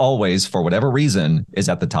 as always, for whatever reason, is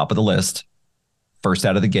at the top of the list. first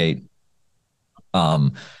out of the gate.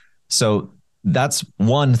 So that's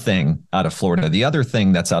one thing out of Florida. The other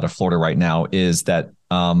thing that's out of Florida right now is that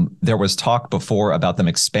there was talk before about them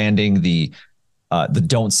expanding the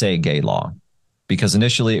 "Don't Say Gay" law, because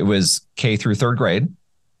initially it was K through third grade,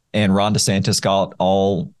 and Ron DeSantis got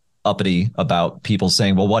all uppity about people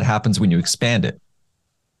saying, "Well, what happens when you expand it?"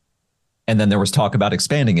 And then there was talk about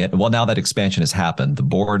expanding it. Well, now that expansion has happened, the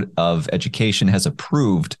Board of Education has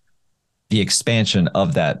approved the expansion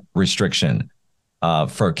of that restriction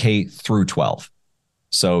for K through 12.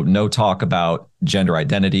 So no talk about gender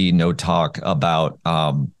identity, no talk about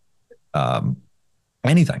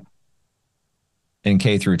anything in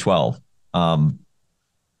K through 12,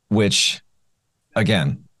 which,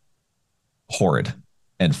 again, horrid.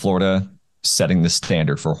 And Florida setting the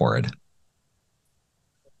standard for horrid.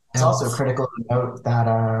 It's also critical to note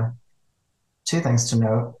that two things to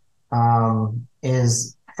note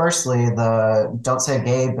is firstly the don't say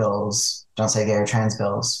gay bills, don't say gay or trans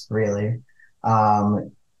bills, really,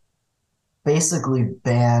 basically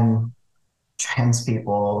ban trans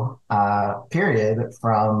people, period,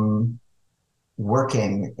 from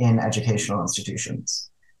working in educational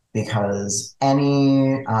institutions, because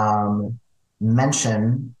any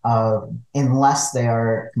mention of, unless they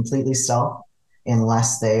are completely stealth,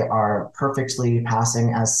 unless they are perfectly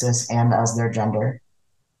passing as cis and as their gender,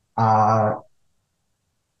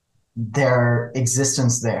 their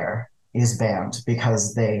existence there is banned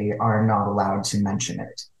because they are not allowed to mention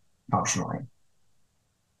it functionally.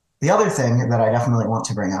 The other thing that I definitely want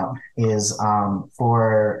to bring up is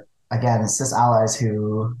for, again, cis allies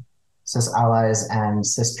and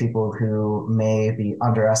cis people who may be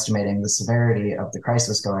underestimating the severity of the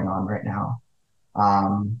crisis going on right now.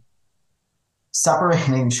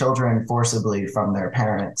 Separating children forcibly from their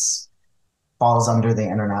parents falls under the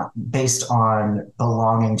internet based on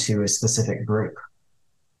belonging to a specific group,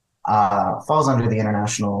 falls under the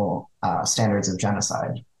international standards of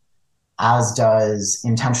genocide, as does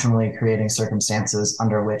intentionally creating circumstances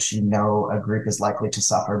under which you know a group is likely to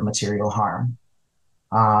suffer material harm.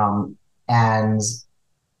 And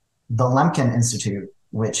the Lemkin Institute,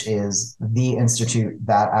 which is the institute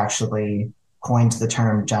that actually coined the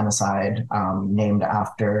term genocide, named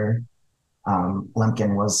after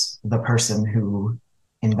Lemkin was the person who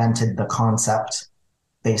invented the concept,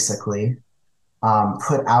 basically,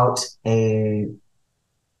 put out a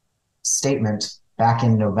statement back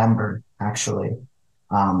in November, actually,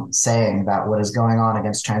 saying that what is going on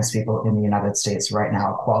against trans people in the United States right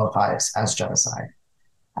now qualifies as genocide.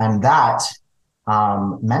 And that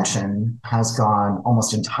mention has gone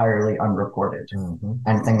almost entirely unreported,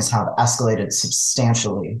 and things have escalated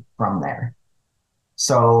substantially from there.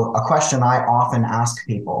 So a question I often ask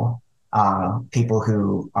people, people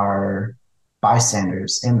who are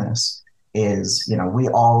bystanders in this, is, we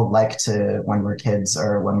all like to, when we're kids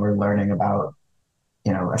or when we're learning about,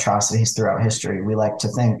 atrocities throughout history, we like to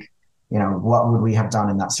think, what would we have done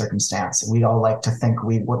in that circumstance? We all like to think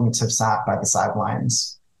we wouldn't have sat by the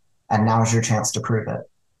sidelines. And now's your chance to prove it.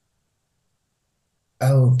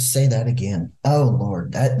 Oh, say that again. Oh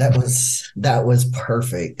Lord, that was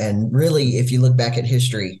perfect. And really, if you look back at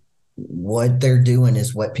history, what they're doing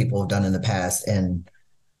is what people have done in the past. And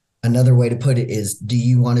another way to put it is, do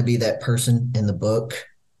you want to be that person in the book,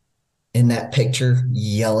 in that picture,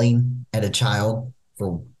 yelling at a child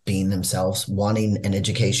for being themselves, wanting an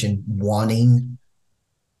education, wanting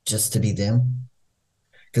just to be them?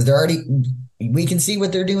 Because we can see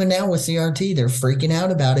what they're doing now with CRT. They're freaking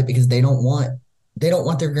out about it because they don't want their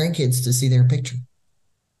grandkids to see their picture.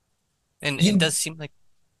 And it does seem like,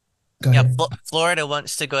 Florida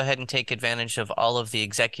wants to go ahead and take advantage of all of the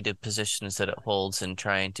executive positions that it holds and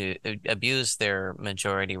trying to abuse their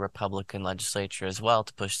majority Republican legislature as well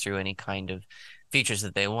to push through any kind of features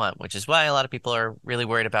that they want, which is why a lot of people are really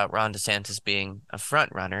worried about Ron DeSantis being a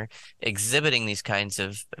front runner, exhibiting these kinds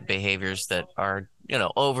of behaviors that are,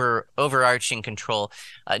 overarching control,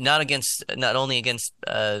 not only against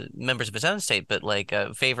members of his own state, but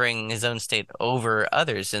favoring his own state over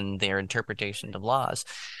others in their interpretation of laws.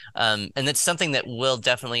 And that's something that will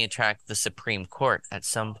definitely attract the Supreme Court at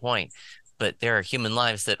some point. But there are human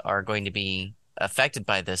lives that are going to be affected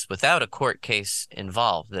by this without a court case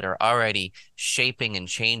involved, that are already shaping and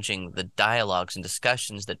changing the dialogues and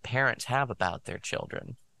discussions that parents have about their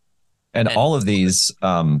children. And all of these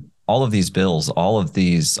bills, all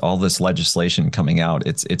this legislation coming out,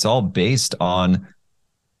 it's all based on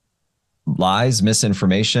lies,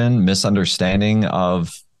 misinformation, misunderstanding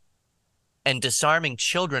of, and disarming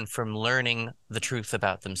children from learning the truth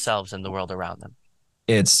about themselves and the world around them.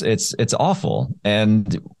 It's awful.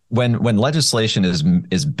 And when legislation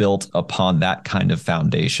is built upon that kind of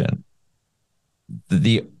foundation,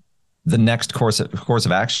 the next course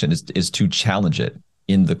of action is to challenge it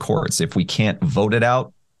in the courts. If we can't vote it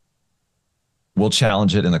out, we'll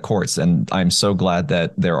challenge it in the courts. And I'm so glad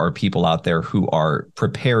that there are people out there who are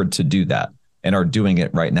prepared to do that and are doing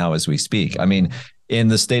it right now as we speak. I mean, in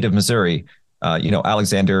the state of Missouri,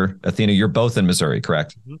 Alexander, Athena, you're both in Missouri,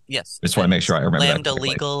 correct? Yes. I just want to make sure I remember that Lambda correctly.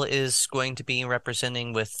 Legal is going to be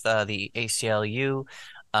representing with the ACLU.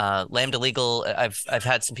 Lambda Legal, I've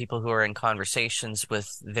had some people who are in conversations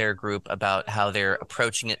with their group about how they're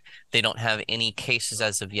approaching it. They don't have any cases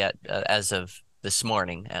as of yet, as of this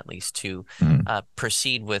morning, at least, to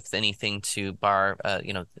proceed with anything to bar,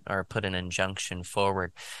 or put an injunction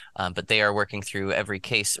forward. But they are working through every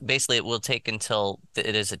case. Basically, it will take until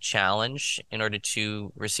it is a challenge in order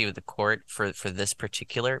to receive at the court for this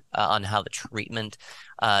particular on how the treatment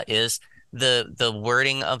is. The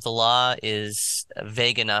wording of the law is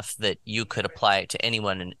vague enough that you could apply it to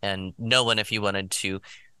anyone and no one if you wanted to.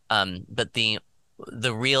 But the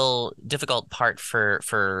real difficult part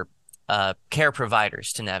for care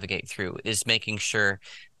providers to navigate through is making sure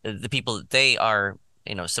the people that they are,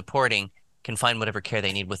 supporting can find whatever care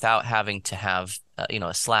they need without having to have,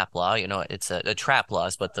 a SLAP law. It's a trap law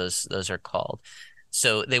is what those are called.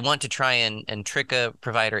 So they want to try and trick a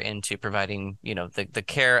provider into providing, the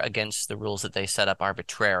care against the rules that they set up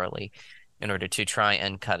arbitrarily in order to try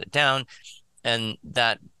and cut it down. And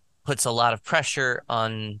that puts a lot of pressure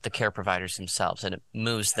on the care providers themselves, and it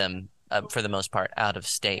moves them, for the most part, out of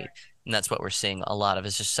state. And that's what we're seeing a lot of,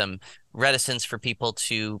 is just some reticence for people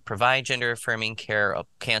to provide gender-affirming care, a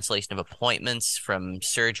cancellation of appointments from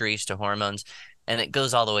surgeries to hormones. And it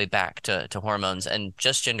goes all the way back to hormones and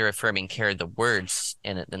just gender-affirming care, the words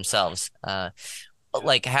in it themselves.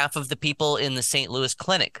 Like half of the people in the St. Louis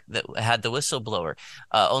clinic that had the whistleblower,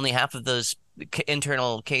 only half of those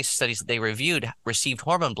internal case studies that they reviewed received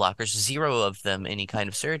hormone blockers, 0 of them any kind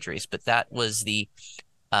of surgeries. But that was the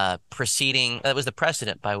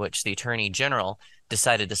precedent by which the Attorney General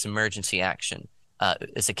decided this emergency action.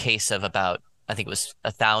 It's a case of about, I think it was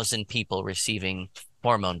 1,000 people receiving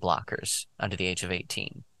hormone blockers under the age of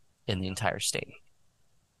 18 in the entire state.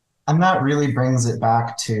 And that really brings it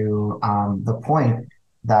back to the point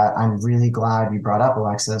that I'm really glad you brought up,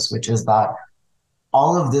 Alexis, which is that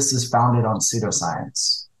all of this is founded on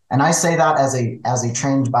pseudoscience. And I say that as a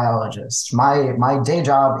trained biologist. My day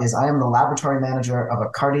job is I am the laboratory manager of a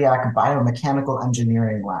cardiac biomechanical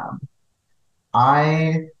engineering lab.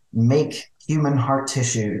 I make human heart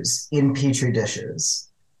tissues in petri dishes.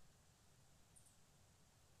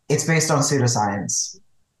 It's based on pseudoscience.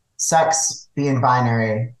 Sex being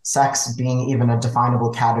binary, sex being even a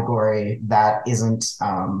definable category that isn't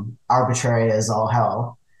arbitrary as all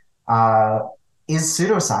hell, is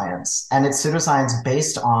pseudoscience. And it's pseudoscience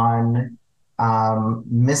based on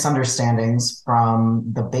misunderstandings from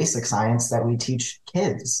the basic science that we teach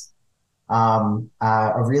kids.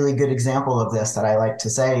 A really good example of this that I like to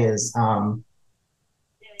say is,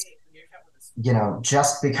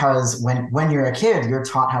 just because when you're a kid, you're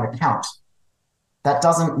taught how to count. That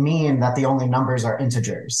doesn't mean that the only numbers are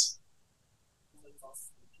integers.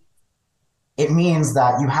 It means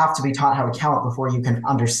that you have to be taught how to count before you can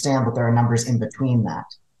understand that there are numbers in between that.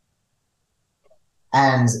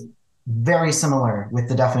 And very similar with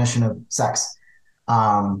the definition of sex.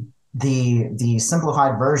 The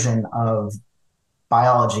simplified version of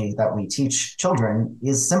biology that we teach children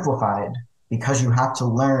is simplified because you have to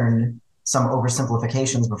learn some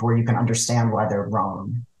oversimplifications before you can understand why they're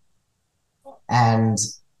wrong. And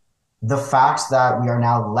the fact that we are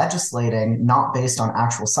now legislating not based on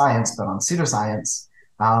actual science, but on pseudoscience,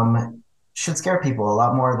 should scare people a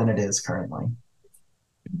lot more than it is currently.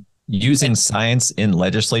 Using science in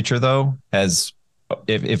legislature, though, has,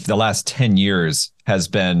 if the last 10 years has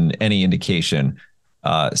been any indication,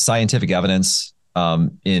 scientific evidence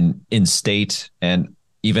in state and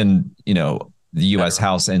even, the U.S.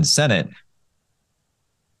 House and Senate,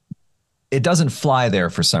 it doesn't fly there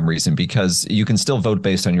for some reason because you can still vote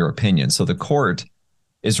based on your opinion. So the court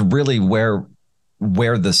is really where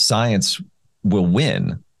the science will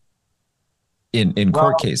win in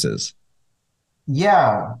court cases.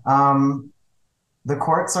 Yeah. The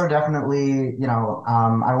courts are definitely,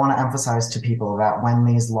 I want to emphasize to people that when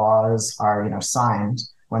these laws are, signed,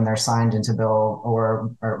 when they're signed into bill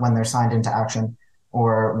or when they're signed into action,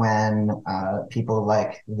 or when people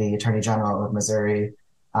like the Attorney General of Missouri,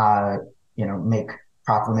 make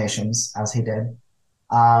proclamations as he did,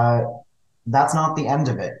 that's not the end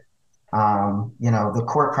of it. The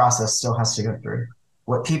court process still has to go through.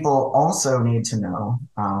 What people also need to know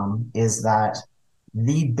is that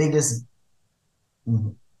the biggest,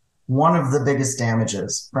 one of the biggest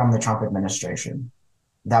damages from the Trump administration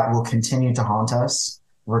that will continue to haunt us,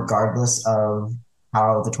 regardless of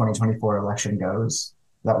how the 2024 election goes,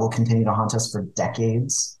 that will continue to haunt us for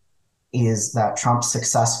decades, is that Trump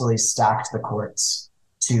successfully stacked the courts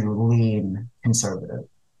to lean conservative.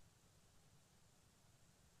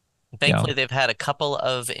 Thankfully, they've had a couple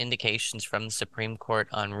of indications from the Supreme Court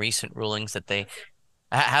on recent rulings that they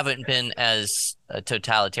haven't been as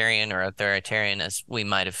totalitarian or authoritarian as we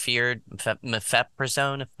might have feared.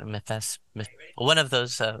 Mifepristone, one of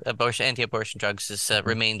those anti-abortion drugs has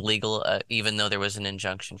remained legal, even though there was an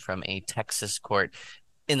injunction from a Texas court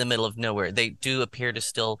in the middle of nowhere. They do appear to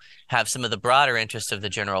still have some of the broader interests of the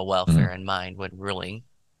general welfare in mind when ruling.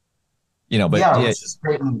 But which is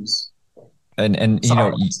great news. And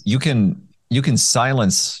you can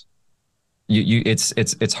silence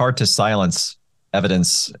it's hard to silence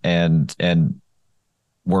evidence and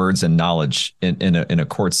words and knowledge in a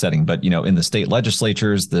court setting, but in the state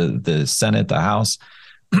legislatures, the Senate, the House,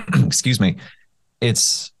 excuse me,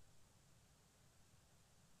 it's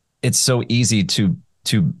so easy to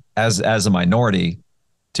as a minority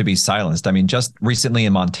to be silenced. I mean, just recently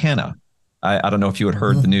in Montana, I don't know if you had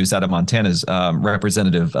heard the news out of Montana's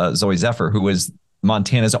Representative Zoe Zephyr, who is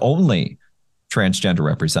Montana's only transgender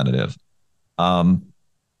representative,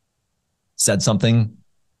 said something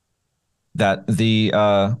that the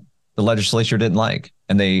legislature didn't like,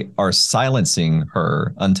 and they are silencing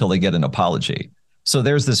her until they get an apology. So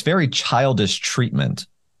there's this very childish treatment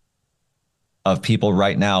of people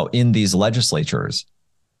right now in these legislatures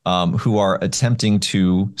who are attempting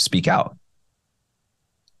to speak out.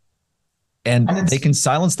 And they can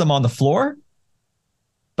silence them on the floor,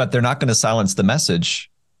 but they're not going to silence the message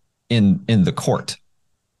in the court.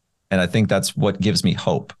 And I think that's what gives me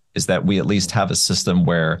hope, is that we at least have a system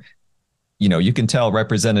where, you can tell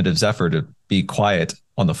Representative Zephyr to be quiet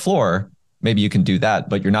on the floor. Maybe you can do that,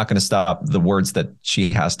 but you're not going to stop the words that she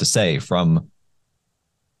has to say from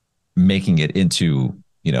making it into,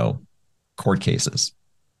 court cases.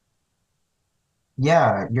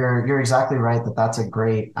 Yeah, you're exactly right that's a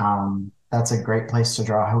great place to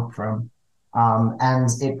draw hope from. And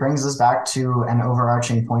it brings us back to an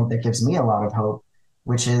overarching point that gives me a lot of hope,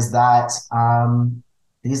 which is that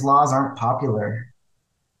these laws aren't popular.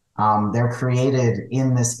 They're created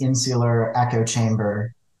in this insular echo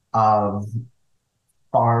chamber of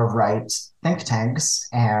far-right think tanks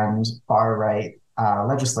and far-right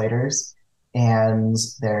legislators and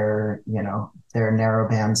their narrow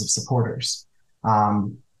bands of supporters.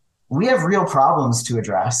 We have real problems to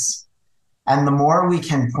address. And the more we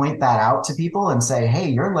can point that out to people and say, hey,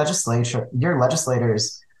 your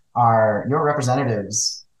legislators are your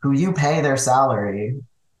representatives who you pay their salary,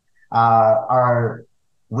 are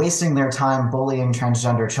wasting their time bullying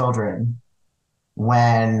transgender children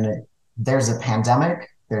when there's a pandemic,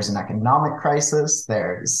 there's an economic crisis,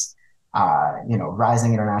 there's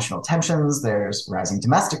rising international tensions, there's rising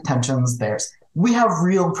domestic tensions, we have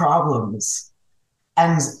real problems.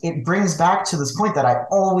 And it brings back to this point that I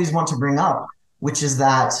always want to bring up, which is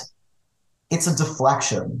that it's a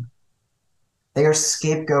deflection. They are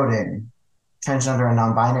scapegoating transgender and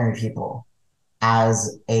non-binary people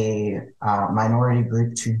as a minority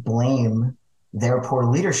group to blame their poor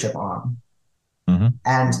leadership on. Mm-hmm.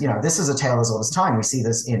 And, this is a tale as old as time. We see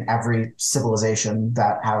this in every civilization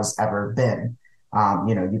that has ever been.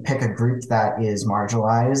 You pick a group that is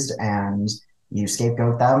marginalized and you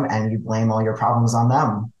scapegoat them and you blame all your problems on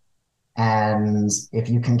them. And if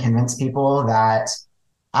you can convince people that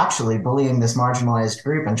actually bullying this marginalized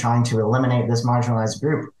group and trying to eliminate this marginalized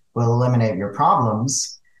group will eliminate your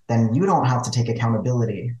problems, then you don't have to take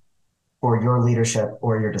accountability for your leadership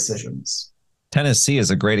or your decisions. Tennessee is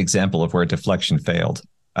a great example of where deflection failed.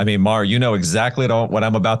 I mean, Mar, you know exactly what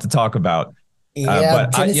I'm about to talk about.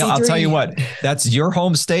 But I'll tell you what, that's your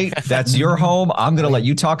home state. That's your home. I'm going to let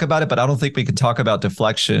you talk about it, but I don't think we can talk about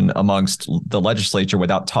deflection amongst the legislature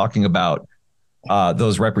without talking about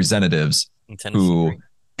those representatives who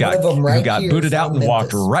got booted out and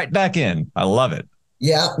walked right back in. I love it.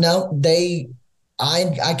 Yeah, no,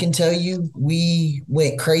 I can tell you, we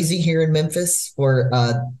went crazy here in Memphis for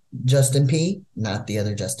Justin P., not the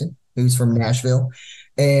other Justin, who's from Nashville.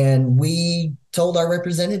 And we told our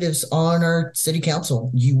representatives on our city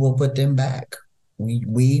council, you will put them back.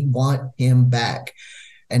 We want him back.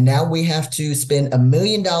 And now we have to spend $1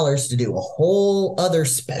 million to do a whole other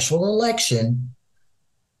special election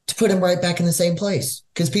to put him right back in the same place.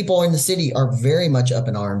 Because people in the city are very much up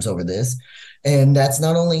in arms over this. And that's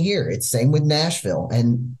not only here, it's same with Nashville.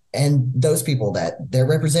 And those people that their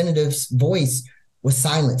representatives' voice was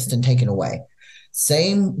silenced and taken away.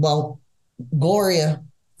 Same. Well, Gloria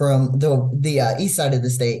from the east side of the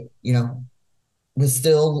state,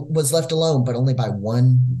 was left alone, but only by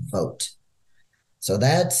one vote. So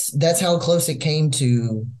that's how close it came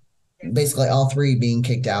to basically all three being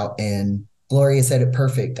kicked out. And Gloria said it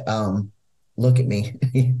perfect. Look at me,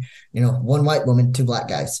 one white woman, two black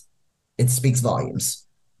guys. It speaks volumes.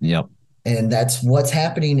 Yep. And that's what's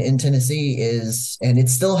happening in Tennessee and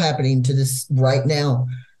it's still happening to this right now.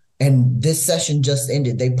 And this session just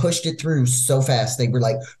ended. They pushed it through so fast. They were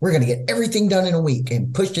like, we're going to get everything done in a week,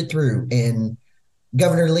 and pushed it through. And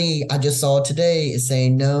Governor Lee, I just saw today, is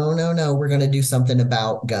saying, no, we're going to do something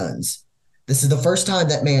about guns. This is the first time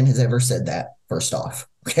that man has ever said that, first off.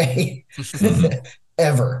 Okay.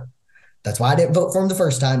 Ever. That's why I didn't vote for him the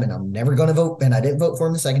first time, and I'm never going to vote. And I didn't vote for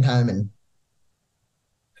him the second time. And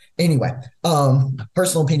anyway,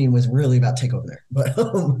 personal opinion was really about to take over there.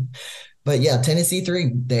 But yeah, Tennessee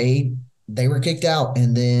 3, they were kicked out,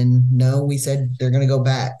 and then we said they're going to go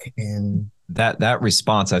back. And that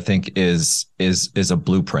response, I think, is a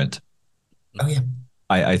blueprint. Oh yeah.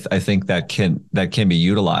 I think that can be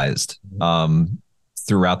utilized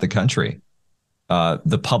throughout the country.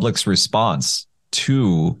 The public's response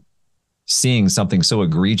to seeing something so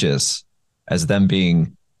egregious as them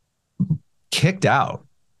being kicked out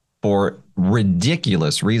for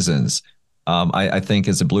ridiculous reasons, I think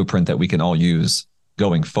is a blueprint that we can all use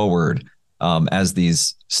going forward as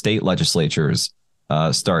these state legislatures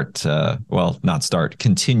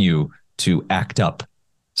continue to act up,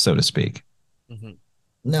 so to speak. Mm-hmm.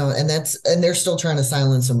 No, and they're still trying to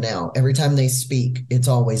silence them now. Every time they speak, it's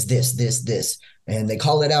always this, and they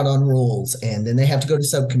call it out on rules, and then they have to go to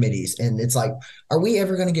subcommittees. And it's like, are we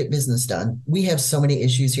ever going to get business done? We have so many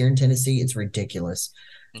issues here in Tennessee. It's ridiculous.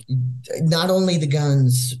 Not only the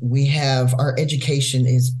guns, we have our education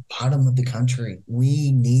is bottom of the country.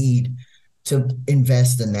 We need to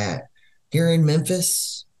invest in that. Here in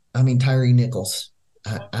Memphis, I mean, Tyree Nichols,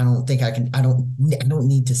 I don't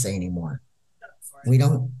need to say anymore. We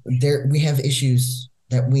have issues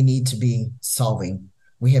that we need to be solving.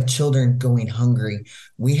 We have children going hungry.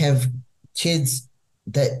 We have kids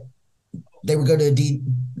that they would go to a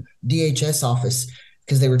DHS office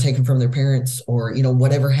because they were taken from their parents, or,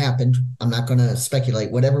 whatever happened. I'm not going to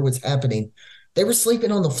speculate. Whatever was happening, they were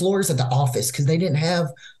sleeping on the floors at the office because they didn't have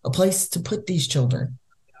a place to put these children.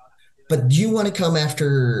 But you want to come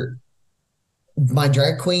after my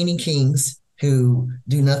drag queen and kings who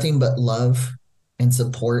do nothing but love and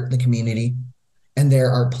support the community. And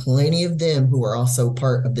there are plenty of them who are also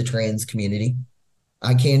part of the trans community.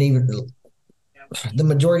 The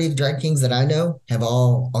majority of drag kings that I know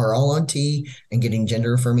are all on T and getting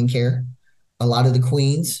gender affirming care. A lot of the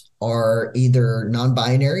queens are either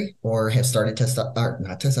non-binary or have started estrogen,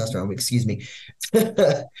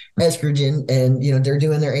 and they're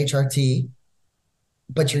doing their HRT.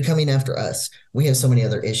 But you're coming after us. We have so many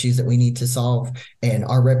other issues that we need to solve, and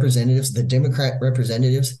our representatives, the Democrat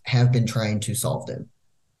representatives, have been trying to solve them.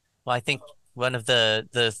 Well, I think one of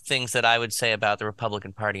the things that I would say about the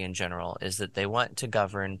Republican Party in general is that they want to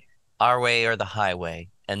govern our way or the highway,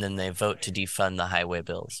 and then they vote to defund the highway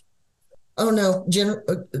bills. Oh no,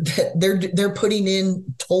 they're putting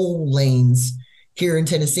in toll lanes here in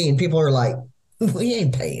Tennessee, and people are like, "We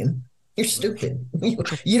ain't paying. You're stupid.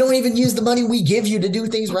 You don't even use the money we give you to do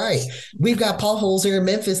things right. We've got potholes here in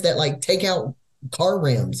Memphis that take out car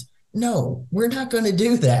rims. No, we're not going to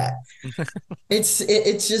do that."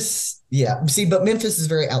 It's just, yeah. See, but Memphis is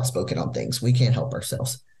very outspoken on things. We can't help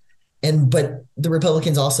ourselves. But the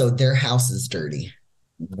Republicans also, their house is dirty.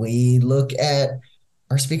 We look at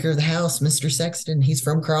our Speaker of the House, Mr. Sexton. He's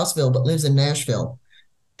from Crossville, but lives in Nashville.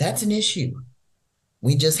 That's an issue.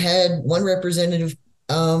 We just had one representative,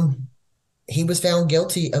 he was found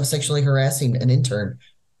guilty of sexually harassing an intern.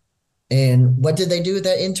 And what did they do with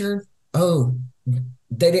that intern? Oh,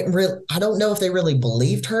 they didn't really, I don't know if they really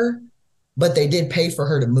believed her, but they did pay for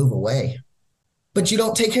her to move away. But you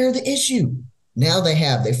don't take care of the issue. Now they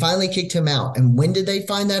finally kicked him out. And when did they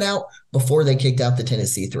find that out? Before they kicked out the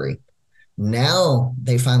Tennessee 3. Now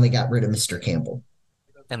they finally got rid of Mr. Campbell.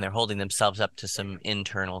 And they're holding themselves up to some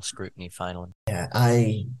internal scrutiny finally. Yeah,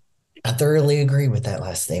 I thoroughly agree with that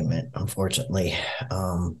last statement, unfortunately.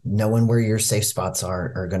 Knowing where your safe spots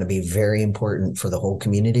are going to be very important for the whole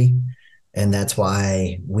community. And that's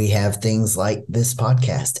why we have things like this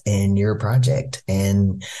podcast and your project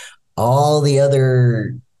and all the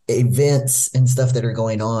other events and stuff that are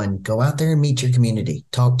going on. Go out there and meet your community.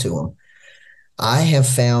 Talk to them. I have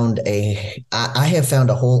found a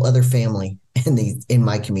whole other family in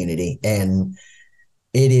my community, and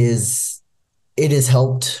it has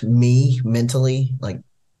helped me mentally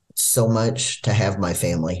so much to have my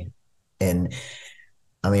family. And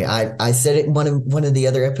I mean, I said it in one of the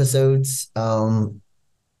other episodes.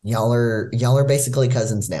 Y'all are basically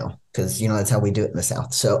cousins now, because that's how we do it in the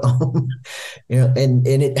South. So and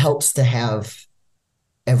it helps to have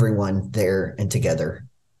everyone there and together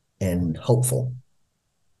and hopeful.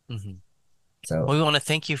 Mm-hmm. So we want to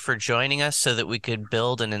thank you for joining us so that we could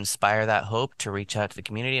build and inspire that hope to reach out to the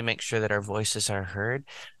community and make sure that our voices are heard.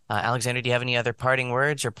 Alexander, do you have any other parting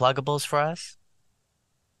words or pluggables for us?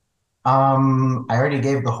 I already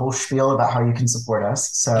gave the whole spiel about how you can support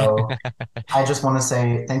us. So I just want to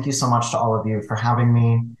say thank you so much to all of you for having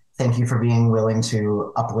me. Thank you for being willing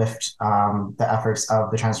to uplift the efforts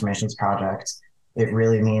of the Transformations Project. It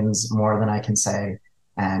really means more than I can say.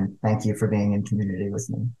 And thank you for being in community with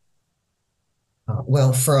me.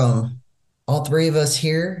 Well, from all three of us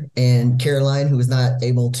here and Caroline, who was not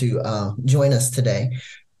able to join us today,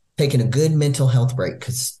 taking a good mental health break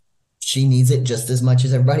because she needs it just as much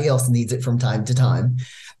as everybody else needs it from time to time.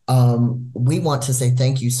 We want to say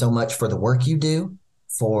thank you so much for the work you do,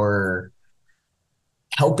 for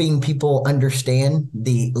helping people understand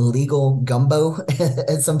the legal gumbo,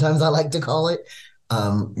 as sometimes I like to call it.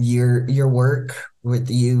 Your work with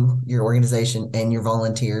your organization, and your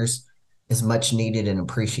volunteers is much needed and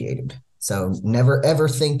appreciated. So never, ever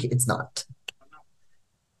think it's not.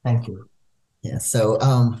 Thank you. Yeah. So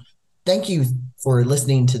thank you for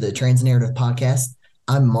listening to the Transnarrative Podcast.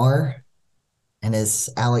 I'm Mar. And as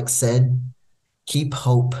Alex said, keep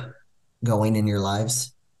hope going in your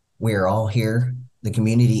lives. We are all here. The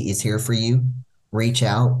community is here for you. Reach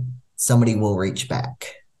out. Somebody will reach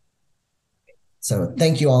back. So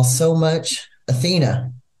thank you all so much.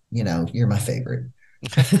 Athena, you're my favorite.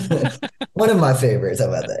 One of my favorites. How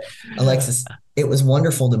about that? Alexis, it was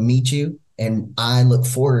wonderful to meet you. And I look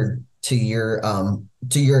forward to your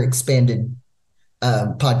expanded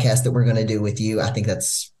podcast that we're going to do with you. I think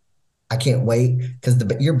I can't wait, because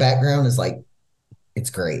your background is it's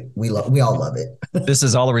great. We all love it. This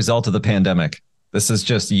is all a result of the pandemic. This is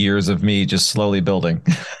just years of me just slowly building.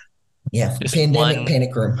 Yeah. Just pandemic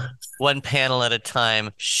panic room. One panel at a time.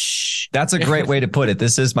 Shh. That's a great way to put it.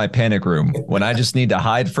 This is my panic room. When I just need to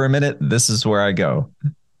hide for a minute, this is where I go.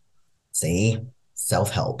 See,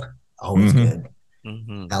 self-help. Always good.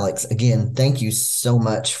 Mm-hmm. Alex, again, thank you so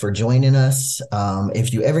much for joining us.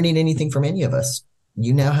 If you ever need anything from any of us,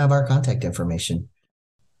 you now have our contact information.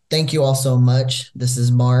 Thank you all so much. This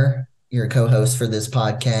is Mar, your co-host for this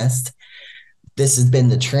podcast. This has been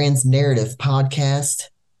the Transnarrative Podcast.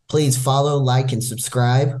 Please follow, like, and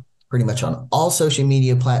subscribe pretty much on all social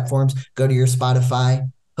media platforms. Go to your Spotify,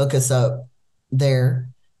 hook us up there.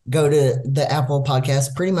 Go to the Apple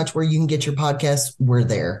Podcast, pretty much where you can get your podcasts. We're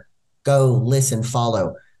there. Go listen,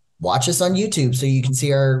 follow. Watch us on YouTube so you can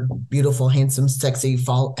see our beautiful, handsome, sexy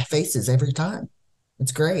faces every time.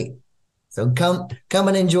 It's great. So come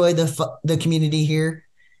and enjoy the community here.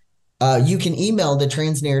 You can email the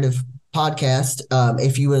Transnarrative Podcast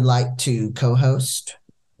if you would like to co-host,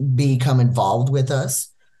 become involved with us.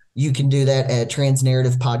 You can do that at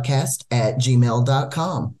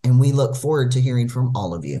transnarrativepodcast@gmail.com. And we look forward to hearing from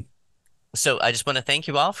all of you. So I just want to thank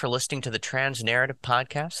you all for listening to the Transnarrative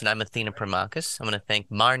Podcast, and I'm Athena Primakis. I want to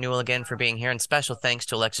thank Mar Newell again for being here, and special thanks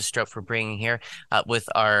to Alexis Strope for being here with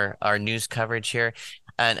our news coverage here,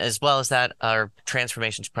 and as well as that, our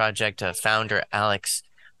Transformations Project founder, Alex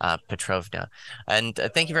Petrovnia. And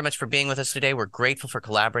thank you very much for being with us today. We're grateful for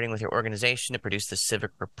collaborating with your organization to produce the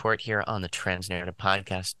Civic Report here on the Transnarrative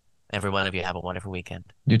Podcast. Every one of you have a wonderful weekend.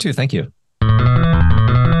 You too. Thank you.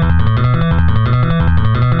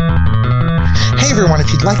 Hey everyone, if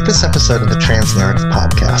you'd like this episode of the Transnarrative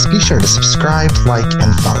Podcast, be sure to subscribe, like,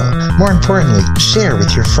 and follow. More importantly, share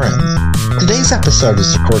with your friends. Today's episode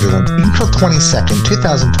is recorded on April 22nd,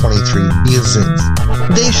 2023 via Zoom.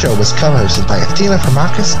 Today's show was co-hosted by Athena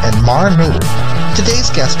Primakis and Mar Newell. Today's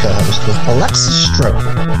guest co-host was Alexis Strope.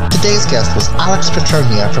 Today's guest was Alex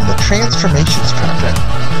Petrovnia from the Transformations Project.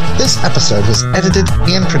 This episode was edited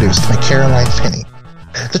and produced by Caroline Penny.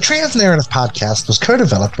 The Transnarrative Podcast was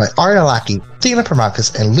co-developed by Aria Lackey, Athena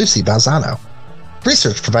Primakis, and Lucy Balzano.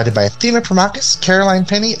 Research provided by Athena Primakis, Caroline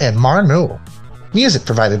Penny, and Mar Newell. Music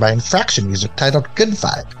provided by Infraction Music titled Good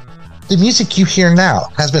Vibe. The music you hear now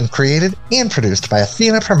has been created and produced by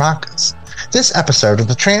Athena Primakis. This episode of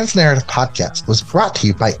the Transnarrative Podcast was brought to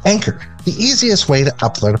you by Anchor, the easiest way to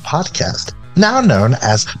upload a podcast, now known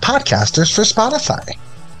as Podcasters for Spotify.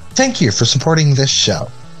 Thank you for supporting this show.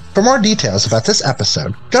 For more details about this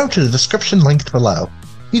episode, go to the description linked below.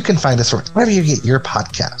 You can find us wherever you get your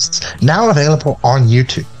podcasts, now available on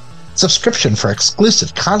YouTube. Subscription for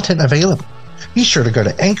exclusive content available. be sure to go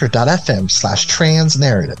to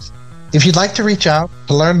anchor.fm/transnarrative. If you'd like to reach out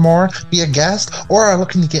to learn more, be a guest, or are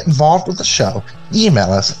looking to get involved with the show,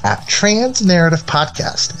 email us at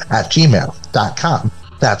transnarrativepodcast@gmail.com.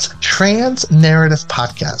 That's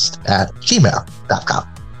transnarrativepodcast@gmail.com.